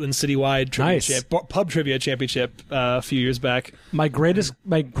the Portland Citywide trivia Nice. pub trivia championship a few years back. My greatest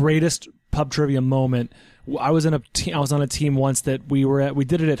pub trivia moment. I was on a team once that we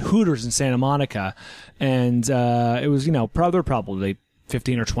did it at Hooters in Santa Monica, and it was probably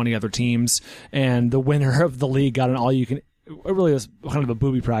 15 or 20 other teams, and the winner of the league got an all you can. It really was kind of a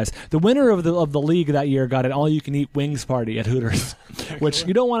booby prize. The winner of the league that year got an all you can eat wings party at Hooters, which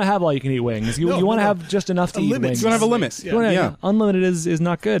you don't want to have all you can eat wings. You want to have just enough to eat limit. wings. You don't have a limit. Yeah. Unlimited is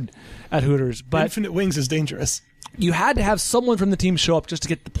not good at Hooters, but Infinite wings is dangerous. you had to have someone from the team show up just to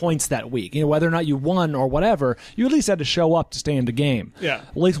get the points that week. Whether or not you won or whatever, you at least had to show up to stay in the game. Yeah.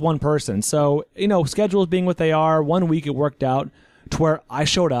 At least one person. So, schedules being what they are, 1 week it worked out to where I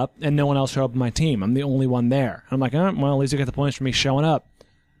showed up and no one else showed up on my team. I'm the only one there. I'm like, well, at least you get the points for me showing up.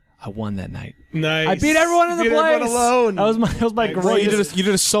 I won that night. Nice. I beat everyone in the Beat place. everyone alone. That was my Nice. greatest. Well, you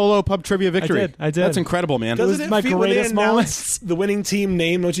did a solo pub trivia victory. I did. That's incredible, man. was Doesn't it my feel when they greatest announce moments. the winning team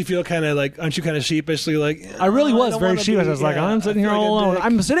name? Don't you feel kind of like? Aren't you kind of sheepishly like? I really was don't very wanna sheepish. be- I was like, yeah, I'm sitting I here feel all like a alone. dick.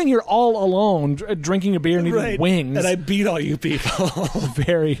 I'm sitting here all alone, drinking a beer and eating Right. wings. And I beat all you people.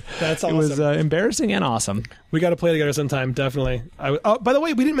 That's It was awesome. embarrassing and awesome. We got to play together sometime, definitely. By the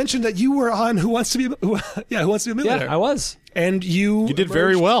way, we didn't mention that you were on Who Wants to Be a Millionaire. Yeah, I was. And you You did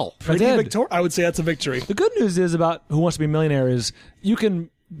very emerged well. pretty I did. I would say that's a victory. The good news is about Who Wants to Be a Millionaire is you can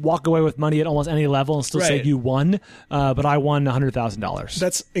walk away with money at almost any level and still say Right. you won, but I won $100,000.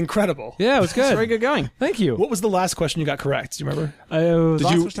 That's incredible. Yeah, it was good. Very good going. Thank you. What was the last question you got correct? Do you remember?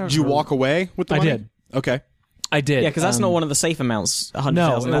 Did you walk away with the I money? did. Okay. I did. Yeah, because that's not one of the safe amounts, 100,000.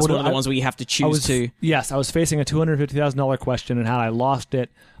 No, That's it one of would've- the ones where you have to choose to. Yes, I was facing a $250,000 question, and had I lost it,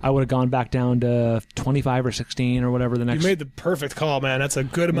 I would have gone back down to 25 or 16 or whatever the next. You made the perfect call, man. That's a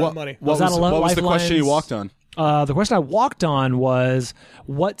good amount of money. Was that a what was the question you Lifelines? walked on? The question I walked on was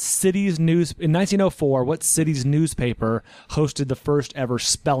in 1904, what city's newspaper hosted the first ever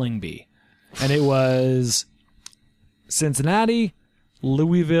spelling bee? And it was Cincinnati,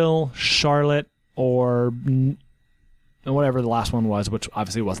 Louisville, Charlotte, or whatever the last one was, which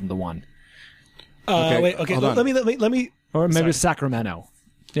obviously wasn't the one. Wait, okay. hold on. Let me. Or maybe Sorry. it was Sacramento.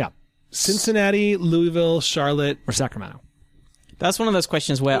 Yeah, Cincinnati, Louisville, Charlotte. or Sacramento. That's one of those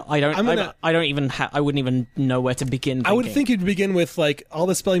questions where I I'm gonna- wouldn't even know where to begin. I would thinking. think you'd begin with like all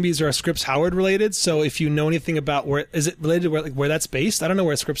the spelling bees are Scripps Howard related. So if you know anything about where is it related to where that's based? I don't know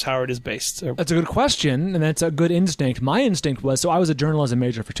where Scripps Howard is based. Or- That's a good question, and that's a good instinct. My instinct was, so I was a journalism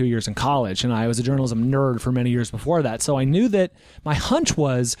major for 2 years in college, and I was a journalism nerd for many years before that. So I knew that my hunch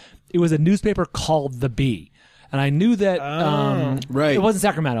was it was a newspaper called The Bee. And I knew that Right. it wasn't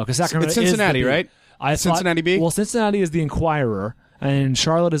Sacramento, because Sacramento It's is Cincinnati, The Bee. right? I Cincinnati thought, Bee? Well, Cincinnati is the Inquirer, and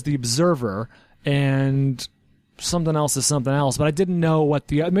Charlotte is the Observer, and something else is something else. But I didn't know what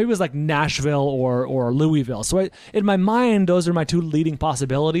maybe it was like Nashville or Louisville. So in my mind, those are my two leading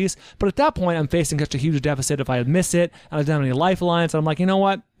possibilities. But at that point, I'm facing such a huge deficit if I miss it, and I don't have any lifelines. And I'm like, you know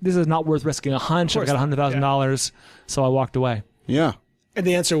what? This is not worth risking a hunch. I've got $100,000, so I walked away. Yeah. and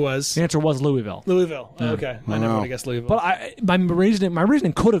the answer was The answer was Louisville. Louisville. Oh, okay, I never would have guessed Louisville. But my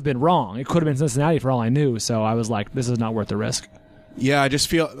reasoning could have been wrong. It could have been Cincinnati for all I knew. So I was like, this is not worth the risk. Yeah, I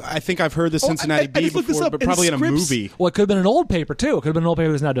think I've heard the Cincinnati I Bee just looked this before, up, but and probably in a Scripps- movie. Well, it could have been an old paper too. It could have been an old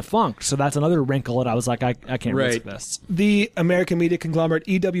paper that's now defunct. So that's another wrinkle that I was like, I can't risk Right. this. the American media conglomerate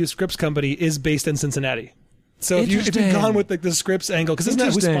EW Scripps Company is based in Cincinnati. So if you've Interesting. gone with like the Scripps angle, because isn't that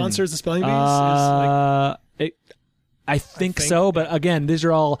who Interesting. sponsors the spelling bees? Is, like, I think think- so, but again, these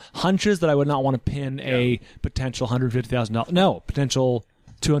are all hunches that I would not want to pin a potential $150,000. No, potential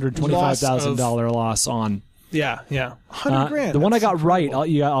 $225,000 loss on. yeah, $100,000. The one I That's got right,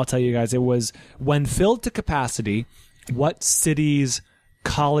 incredible. I'll tell you guys, it was when filled to capacity, what city's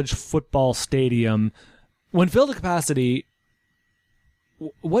college football stadium, when filled to capacity,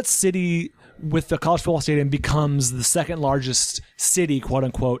 what city with the college football stadium becomes the second largest city, quote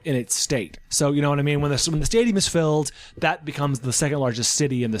unquote, in its state? So you know what I mean? When the stadium is filled, that becomes the second largest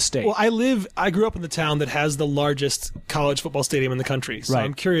city in the state. Well, I grew up in the town that has the largest college football stadium in the country. So Right.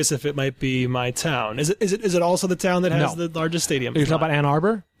 I'm curious if it might be my town. Is it also the town that has No. the largest stadium? You're It's talking not. about Ann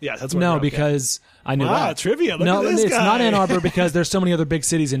Arbor? Yeah, that's what I No, grew up, yeah. because I knew Wow, that. trivia. Look no, at this it's guy. not Ann Arbor because there's so many other big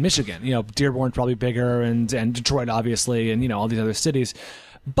cities in Michigan. You know, Dearborn's probably bigger, and Detroit, obviously, and you know all these other cities.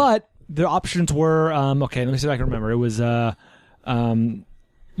 But the options were okay. Let me see if I can remember. It was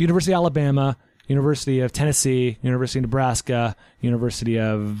University of Alabama, University of Tennessee, University of Nebraska, University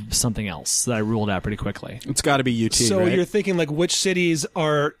of something else that I ruled out pretty quickly. It's got to be UT, So right? you're thinking like which cities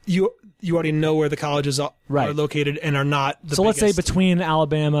are you already know where the colleges are located and are not the So let's say biggest. between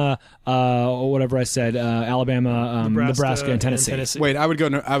Alabama, or whatever I said, Alabama, Nebraska, and Tennessee. Wait, I would go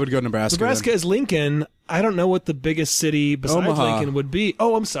Nebraska. Nebraska then. is Lincoln. I don't know what the biggest city besides Omaha. Lincoln would be.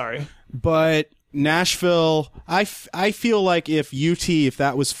 Oh, I'm sorry. But Nashville, I feel like if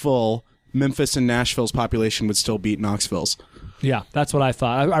that was full, Memphis and Nashville's population would still beat Knoxville's. Yeah, that's what I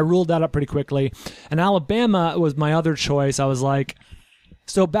thought. I ruled that up pretty quickly. And Alabama was my other choice. I was like,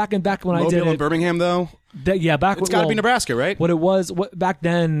 so back when I Mobile did and it, Birmingham, though? back It's got to be Nebraska, right? What it was back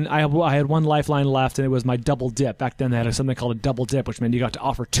then, I had one lifeline left, and it was my double dip. Back then, they had something called a double dip, which meant you got to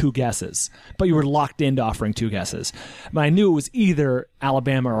offer 2 guesses, but you were locked into offering 2 guesses. But I knew it was either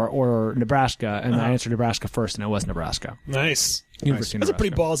Alabama or Nebraska, and I answered Nebraska first, and it was Nebraska. Nice. University of That's a pretty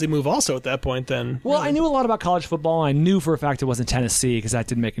Nebraska. ballsy move also at that point then. Well, I knew a lot about college football. I knew for a fact it wasn't Tennessee because that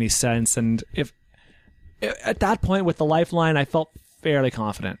didn't make any sense. And if at that point with the lifeline, I felt fairly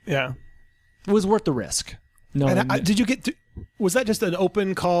confident. Yeah. It was worth the risk. No, And did you was that just an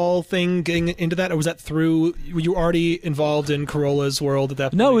open call thing getting into that, or was that through, were you already involved in Corolla's world at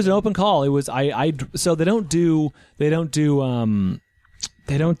that point? no, it was an open call. It was so they don't do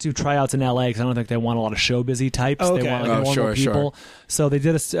tryouts in LA because I don't think they want a lot of show busy types. Okay. They want Oh, normal sure, people. So they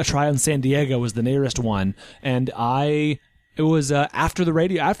did a tryout in San Diego was the nearest one, and it was after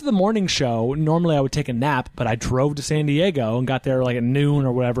the morning show. Normally I would take a nap, but I drove to San Diego and got there like at noon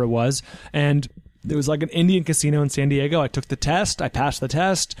or whatever it was, and there was like an Indian casino in San Diego. I took the test, I passed the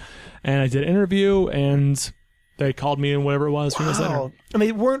test, and I did an interview, and they called me in whatever it was 3 minutes later. Wow. And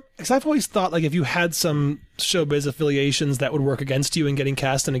they weren't, because I've always thought like if you had some showbiz affiliations that would work against you in getting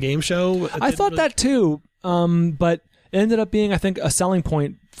cast in a game show. I thought that too, but it ended up being, I think, a selling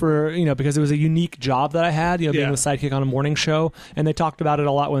point for, because it was a unique job that I had, being Yeah. the sidekick on a morning show, and they talked about it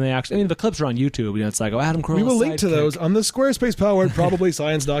a lot when they actually, the clips are on YouTube, it's like, Adam Carolla We will link to sidekick. those on the Squarespace powered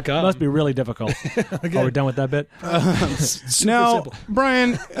probablyscience.com. Must be really difficult. Oh, we're done with that bit? Now, simple.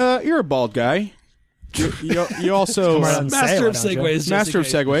 Brian, you're a bald guy. You also Come on. Master of Say it, why don't you? segues. just master in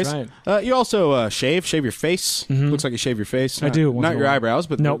of case. segues. That's You also shave your face. Looks like you shave your face. I do, once Not in a your while. eyebrows,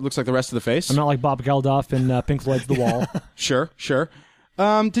 but Nope. it looks like the rest of the face. I'm not like Bob Geldof in Pink Floyd's The Wall. Sure.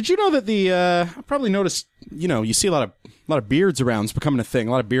 Did you know that I probably noticed? You see a lot of beards around. It's becoming a thing.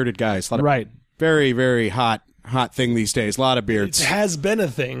 A lot of bearded guys. A lot of Right. very, very hot thing these days. A lot of It beards. has been a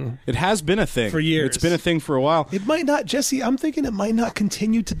thing. It has been a thing For years. It's been a thing for a while. It might not, Jesse, I'm thinking it might not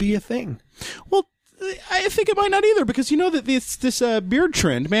continue to be a thing. Well, I think it might not either, because you know that this beard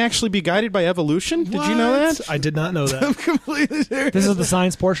trend may actually be guided by evolution. Did you know What? that? I did not know that. Completely serious. This is the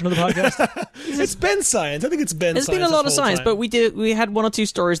science portion of the podcast. It's been science. I think it's been There's science. been a lot of this whole science, time. but we had 1 or 2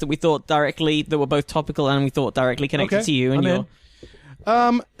 stories that we thought that were both topical and we thought directly connected Okay, to you. And I'm your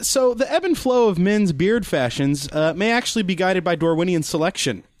in. So the ebb and flow of men's beard fashions may actually be guided by Darwinian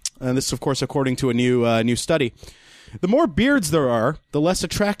selection. This is, of course, according to a new study. The more beards there are, the less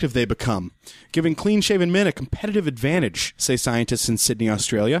attractive they become, giving clean-shaven men a competitive advantage, say scientists in Sydney,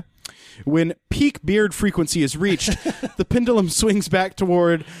 Australia. When peak beard frequency is reached, the pendulum swings back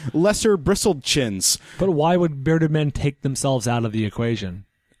toward lesser bristled chins. But why would bearded men take themselves out of the equation?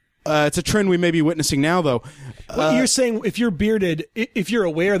 It's a trend we may be witnessing now, though. Well, you're saying if you're bearded, if you're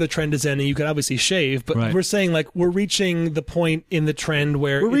aware the trend is ending, you can obviously shave. But Right. we're saying like we're reaching the point in the trend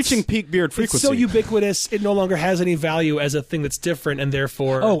where We're it's- reaching peak beard frequency. It's so ubiquitous, it no longer has any value as a thing that's different, and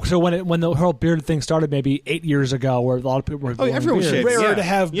therefore Oh, so when the whole beard thing started maybe 8 years ago, where a lot of people were growing everyone beards. shaved. rarer Yeah. to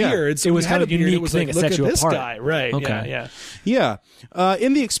have Yeah. beards. It was When you had kind of a beard, unique it was thing. like, It look set at you this apart. guy, right? Okay. Yeah.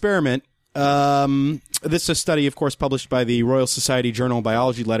 In the experiment, this is a study, of course, published by the Royal Society Journal of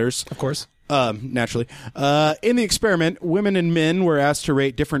Biology Letters. Of course. Naturally. In the experiment, women and men were asked to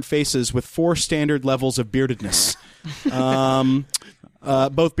rate different faces with 4 standard levels of beardedness.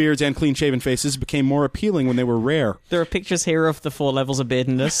 Both beards and clean-shaven faces became more appealing when they were rare. there are pictures here of the 4 levels of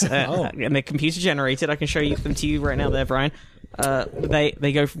beardedness, and they're computer generated. I can show them to you right now, there, Brian.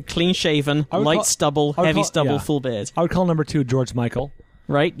 They go from clean shaven, I would light call- stubble, I would heavy call- stubble, yeah. full beard. I would call number 2 George Michael.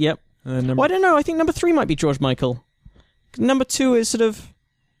 Right? Yep. And then Well, I don't know. I think number 3 might be George Michael. Number 2 is sort of.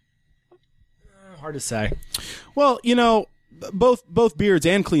 hard to say. Well, both beards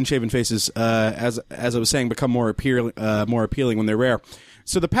and clean-shaven faces, as I was saying, become more appealing when they're rare.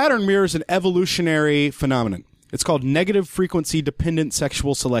 So the pattern mirrors an evolutionary phenomenon. It's called negative frequency dependent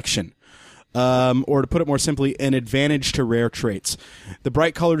sexual selection. or to put it more simply, an advantage to rare traits. The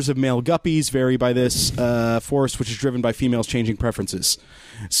bright colors of male guppies vary by this force, which is driven by females' changing preferences.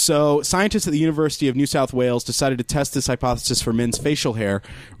 So, scientists at the University of New South Wales decided to test this hypothesis for men's facial hair,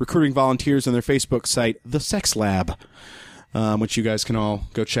 recruiting volunteers on their Facebook site, The Sex Lab, which you guys can all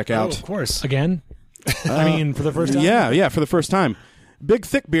go check out. Oh, of course. Again? I mean, for the first time? Yeah, for the first time. Big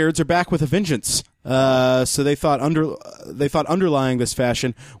thick beards are back with a vengeance. So they thought underlying this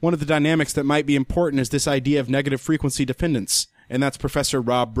fashion, one of the dynamics that might be important is this idea of negative frequency dependence, and that's Professor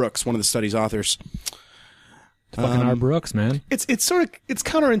Rob Brooks, one of the study's authors. Fucking R. Brooks, man. It's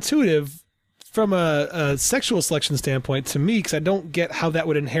counterintuitive from a sexual selection standpoint to me, because I don't get how that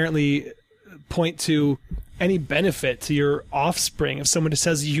would inherently point to any benefit to your offspring if someone just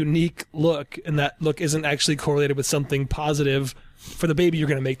has a unique look and that look isn't actually correlated with something positive for the baby you're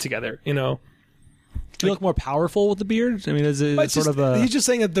going to make together, you know? Do you look more powerful with the beard? I mean, is it He's just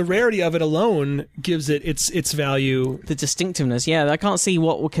saying that the rarity of it alone gives it its value. The distinctiveness, yeah. I can't see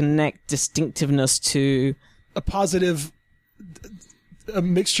what will connect distinctiveness to A positive a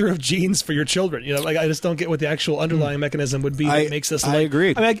mixture of genes for your children. You know, like I just don't get what the actual underlying mechanism would be that makes us. I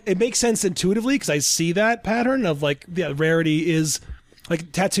agree. I mean, it makes sense intuitively because I see that pattern of like, yeah, rarity is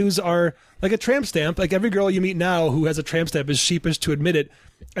like tattoos are like a tramp stamp. Like every girl you meet now who has a tramp stamp is sheepish to admit it.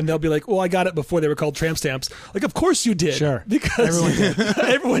 And they'll be like, "Well, I got it before they were called tramp stamps." Like, of course you did, sure, because everyone did.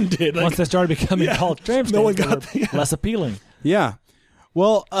 Everyone did. Like, once they started becoming called tramp stamps, no one got less appealing. Yeah.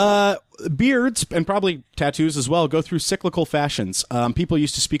 Well, beards and probably tattoos as well go through cyclical fashions. People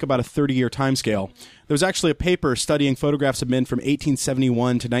used to speak about a 30-year time scale. There was actually a paper studying photographs of men from 1871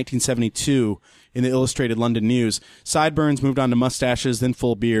 to 1972 in the Illustrated London News. Sideburns moved on to mustaches, then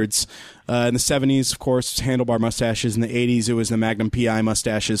full beards. In the 70s, of course, handlebar mustaches. In the 80s, it was the Magnum PI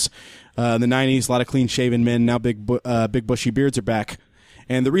mustaches. In the 90s, a lot of clean-shaven men. Now big bushy beards are back.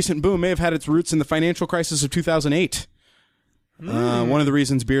 And the recent boom may have had its roots in the financial crisis of 2008. One of the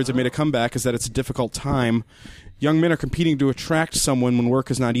reasons beards have made a comeback is that it's a difficult time. Young men are competing to attract someone when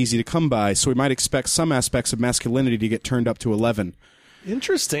work is not easy to come by, so we might expect some aspects of masculinity to get turned up to 11.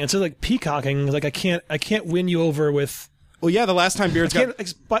 Interesting. It's like peacocking. Like I can't win you over with. Well, yeah, the last time beards I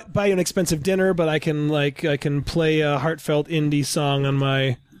can't buy you an expensive dinner, but I can play a heartfelt indie song on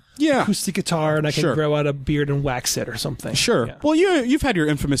my acoustic guitar, and I can grow out a beard and wax it or something. Sure. Yeah. Well, you've had your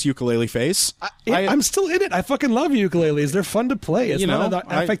infamous ukulele phase. I'm still in it. I fucking love ukuleles. They're fun to play. It's not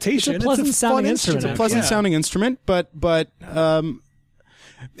an affectation. It's a pleasant sounding instrument. It's a pleasant sounding instrument, but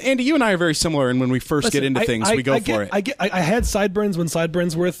Andy, you and I are very similar, and when we first get into things, we go for it. I had sideburns when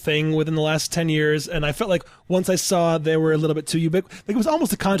sideburns were a thing within the last 10 years, and I felt like once I saw they were a little bit too ubiquitous, like it was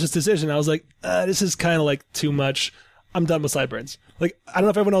almost a conscious decision. I was like, this is kind of like too much. I'm done with sideburns. Like, I don't know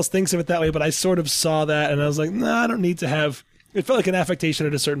if everyone else thinks of it that way, but I sort of saw that, and I was like, I don't need to have... It felt like an affectation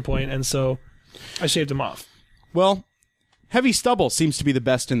at a certain point, and so I shaved them off. Well, heavy stubble seems to be the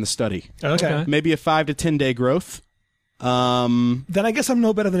best in the study. Okay. Maybe a 5 to 10 day growth. Then I guess I'm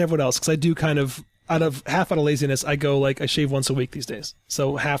no better than everyone else, because I do kind of, out of laziness, I go like, I shave once a week these days.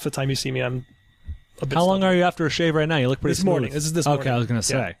 So half the time you see me, I'm a bit How long stubborn. are you after a shave right now? You look pretty This smooth. morning. This is this morning. Okay, I was going to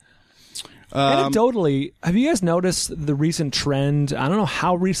say. Yeah. Anecdotally, have you guys noticed the recent trend? I don't know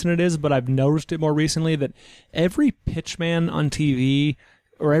how recent it is, but I've noticed it more recently that every pitchman on TV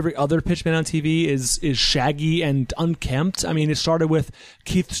or every other pitchman on TV is shaggy and unkempt. I mean, it started with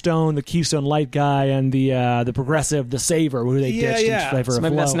Keith Stone, the Keystone Light guy, and the progressive, the Saver, who they ditched in Flavor of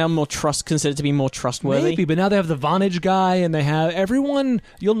maybe Love. that's now considered to be more trustworthy. Maybe, but now they have the Vonage guy, and they have everyone.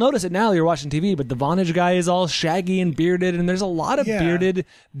 You'll notice it now. You're watching TV, but the Vonage guy is all shaggy and bearded, and there's a lot of bearded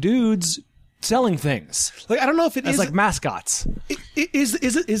dudes selling things. Like, I don't know if it as is like mascots. Is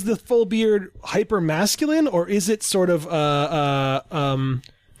the full beard hyper masculine, or is it sort of a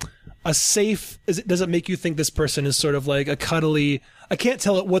safe? Does it make you think this person is sort of like a cuddly? I can't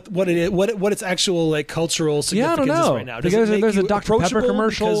tell it what it is, what its actual like cultural significance I don't know. is right now. Because there's a Dr. Pepper approachable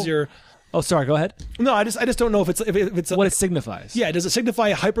commercial. because you're. Oh, sorry. Go ahead. No, I just don't know if it's What it signifies. Yeah, does it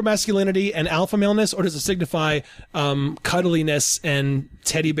signify hypermasculinity and alpha maleness, or does it signify cuddliness and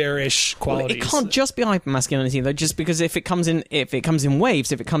teddy bearish qualities? It can't just be hypermasculinity though, just because if it comes in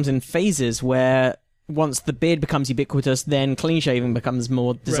waves, if it comes in phases where once the beard becomes ubiquitous, then clean shaving becomes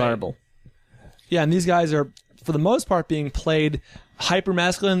more desirable. Yeah, and these guys are, for the most part, being played hyper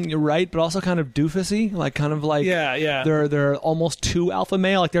masculine. You're right, but also kind of doofusy, like kind of like They're almost too alpha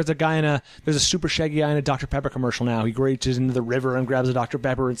male. Like there's a super shaggy guy in a Dr. Pepper commercial now. He reaches into the river and grabs a Dr.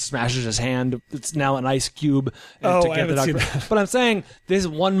 Pepper and smashes his hand. It's now an ice cube. I haven't seen that. But I'm saying there's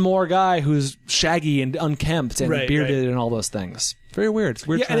one more guy who's shaggy and unkempt and bearded and all those things. Very weird. It's a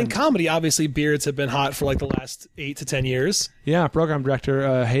weird Yeah, and in trend. comedy, obviously, beards have been hot for like the last 8 to 10 years. Yeah, program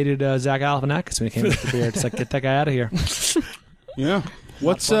director hated Zach Galifianakis when he came with the beard. It's like, get that guy out of here. Yeah.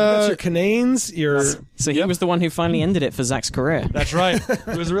 What's That's your Cananes, your... So he was the one who finally ended it for Zach's career. That's right.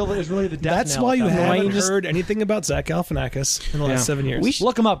 It was really the death That's knell why at you that point. haven't heard anything about Zach Galifianakis in the last 7 years.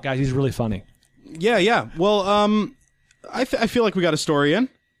 Look him up, guys. He's really funny. Yeah. Well, I feel like we got a story in.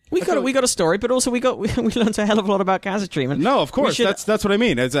 We got a story, but also we learned a hell of a lot about cancer treatment. No, of course. We should- That's what I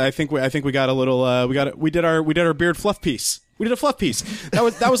mean. I think we got a little. We did our beard fluff piece. We did a fluff piece. That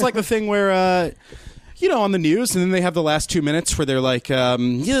was like the thing where. On the news, and then they have the last 2 minutes where they're like,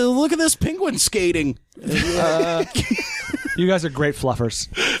 look at this penguin skating. You guys are great fluffers.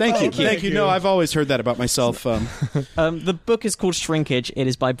 Thank you. No, I've always heard that about myself. The book is called Shrinkage. It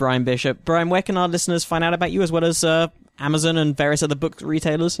is by Brian Bishop. Brian, where can our listeners find out about you, as well as Amazon and various other book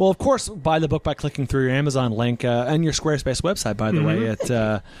retailers? Well, of course, buy the book by clicking through your Amazon link and your Squarespace website, by the way,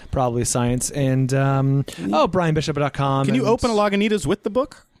 at Probably Science. And, brianbishop.com. Can you open a Lagunitas with the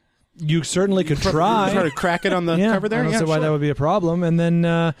book? You certainly could try. Try to crack it on the cover there? I don't see why that would be a problem. And then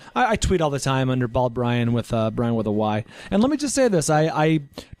I tweet all the time under Bald Brian with Brian with a Y. And let me just say this. I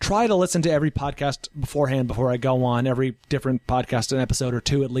try to listen to every podcast beforehand before I go on, every different podcast, an episode or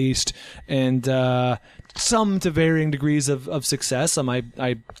two at least. And some to varying degrees of success. Some I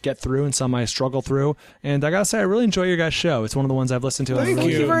get through and some I struggle through. And I got to say, I really enjoy your guys' show. It's one of the ones I've listened to. Thank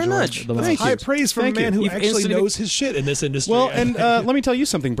you very much. High praise from a man who actually knows his shit in this industry. Well, and let me tell you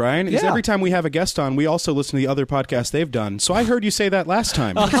something, Brian. Is every time we have a guest on, we also listen to the other podcasts they've done. So I heard you say that last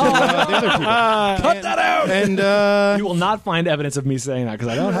time to the other people. Cut that out. And you will not find evidence of me saying that because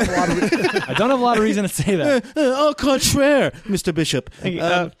I don't have a lot of reason to say that. au contraire, Mr. Bishop.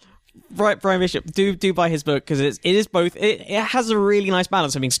 Right, Brian Bishop, do buy his book, because it is both. It has a really nice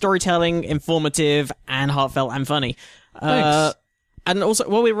balance of being storytelling, informative, and heartfelt and funny. Thanks. And also,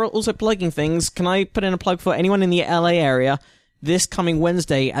 while we're also plugging things, can I put in a plug for anyone in the LA area? This coming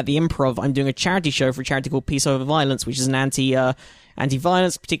Wednesday at the Improv, I'm doing a charity show for a charity called Peace Over Violence, which is an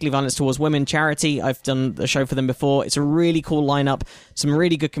anti-violence, particularly violence towards women charity. I've done a show for them before. It's a really cool lineup. Some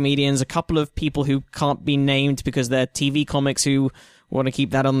really good comedians, a couple of people who can't be named because they're TV comics who want to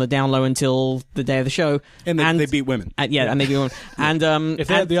keep that on the down low until the day of the show. And they beat women. And they beat women. And if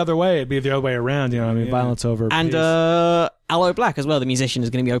they had the other way, it'd be the other way around. You know what I mean? Violence over and peace. Aloe Black as well, the musician, is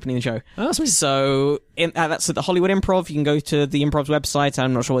going to be opening the show. Oh, sweet. So that's at the Hollywood Improv. You can go to the Improv's website.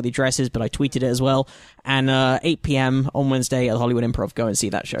 I'm not sure what the address is, but I tweeted it as well. And 8 p.m. on Wednesday at the Hollywood Improv. Go and see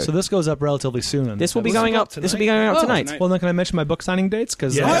that show. So this goes up relatively soon. This will be going up. This will be going up tonight. Well, then can I mention my book signing dates?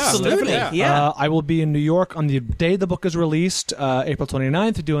 Because Absolutely. Yeah. I will be in New York on the day the book is released, April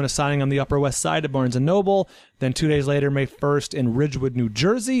 29th, doing a signing on the Upper West Side at Barnes & Noble. Then 2 days later, May 1st, in Ridgewood, New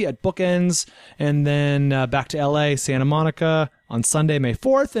Jersey at Bookends. And then back to L.A., Santa Monica on Sunday, May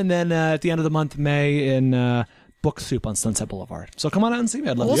 4th. And then at the end of the month, May in Book Soup on Sunset Boulevard. So come on out and see me.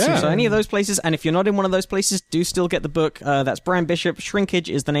 I'd love to see you. So any of those places, and if you're not in one of those places, do still get the book. That's Brian Bishop. Shrinkage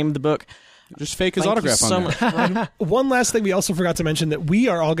is the name of the book. Just fake his Thank autograph you on so there. much. one last thing we also forgot to mention, that we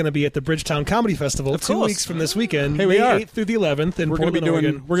are all going to be at the Bridgetown Comedy Festival 2 course. weeks from this weekend. Hey, we May are. 8th through the 11th in We're going Portland,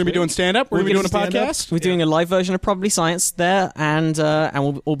 to Oregon. be doing stand up. We're going to be doing a We're gonna do podcast. We're doing a live version of Probably Science there, and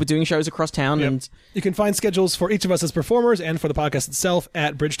we'll be doing shows across town. Yep. And You can find schedules for each of us as performers and for the podcast itself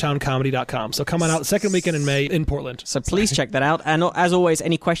at bridgetowncomedy.com. So come on out the second weekend in May in Portland. so please check that out. And as always,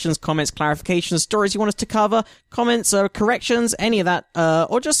 any questions, comments, clarifications, stories you want us to cover, comments, corrections, any of that,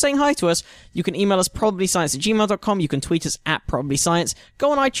 or just saying hi to us, you can email us probablyscience@gmail.com. You can tweet us at probablyscience.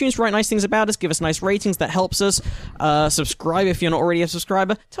 Go on iTunes, write nice things about us, give us nice ratings. That helps us. Subscribe if you're not already a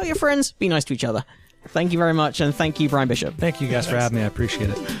subscriber. Tell your friends. Be nice to each other. Thank you very much, and thank you, Brian Bishop. Thank you guys for having me. I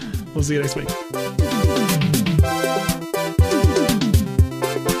appreciate it. We'll see you next week.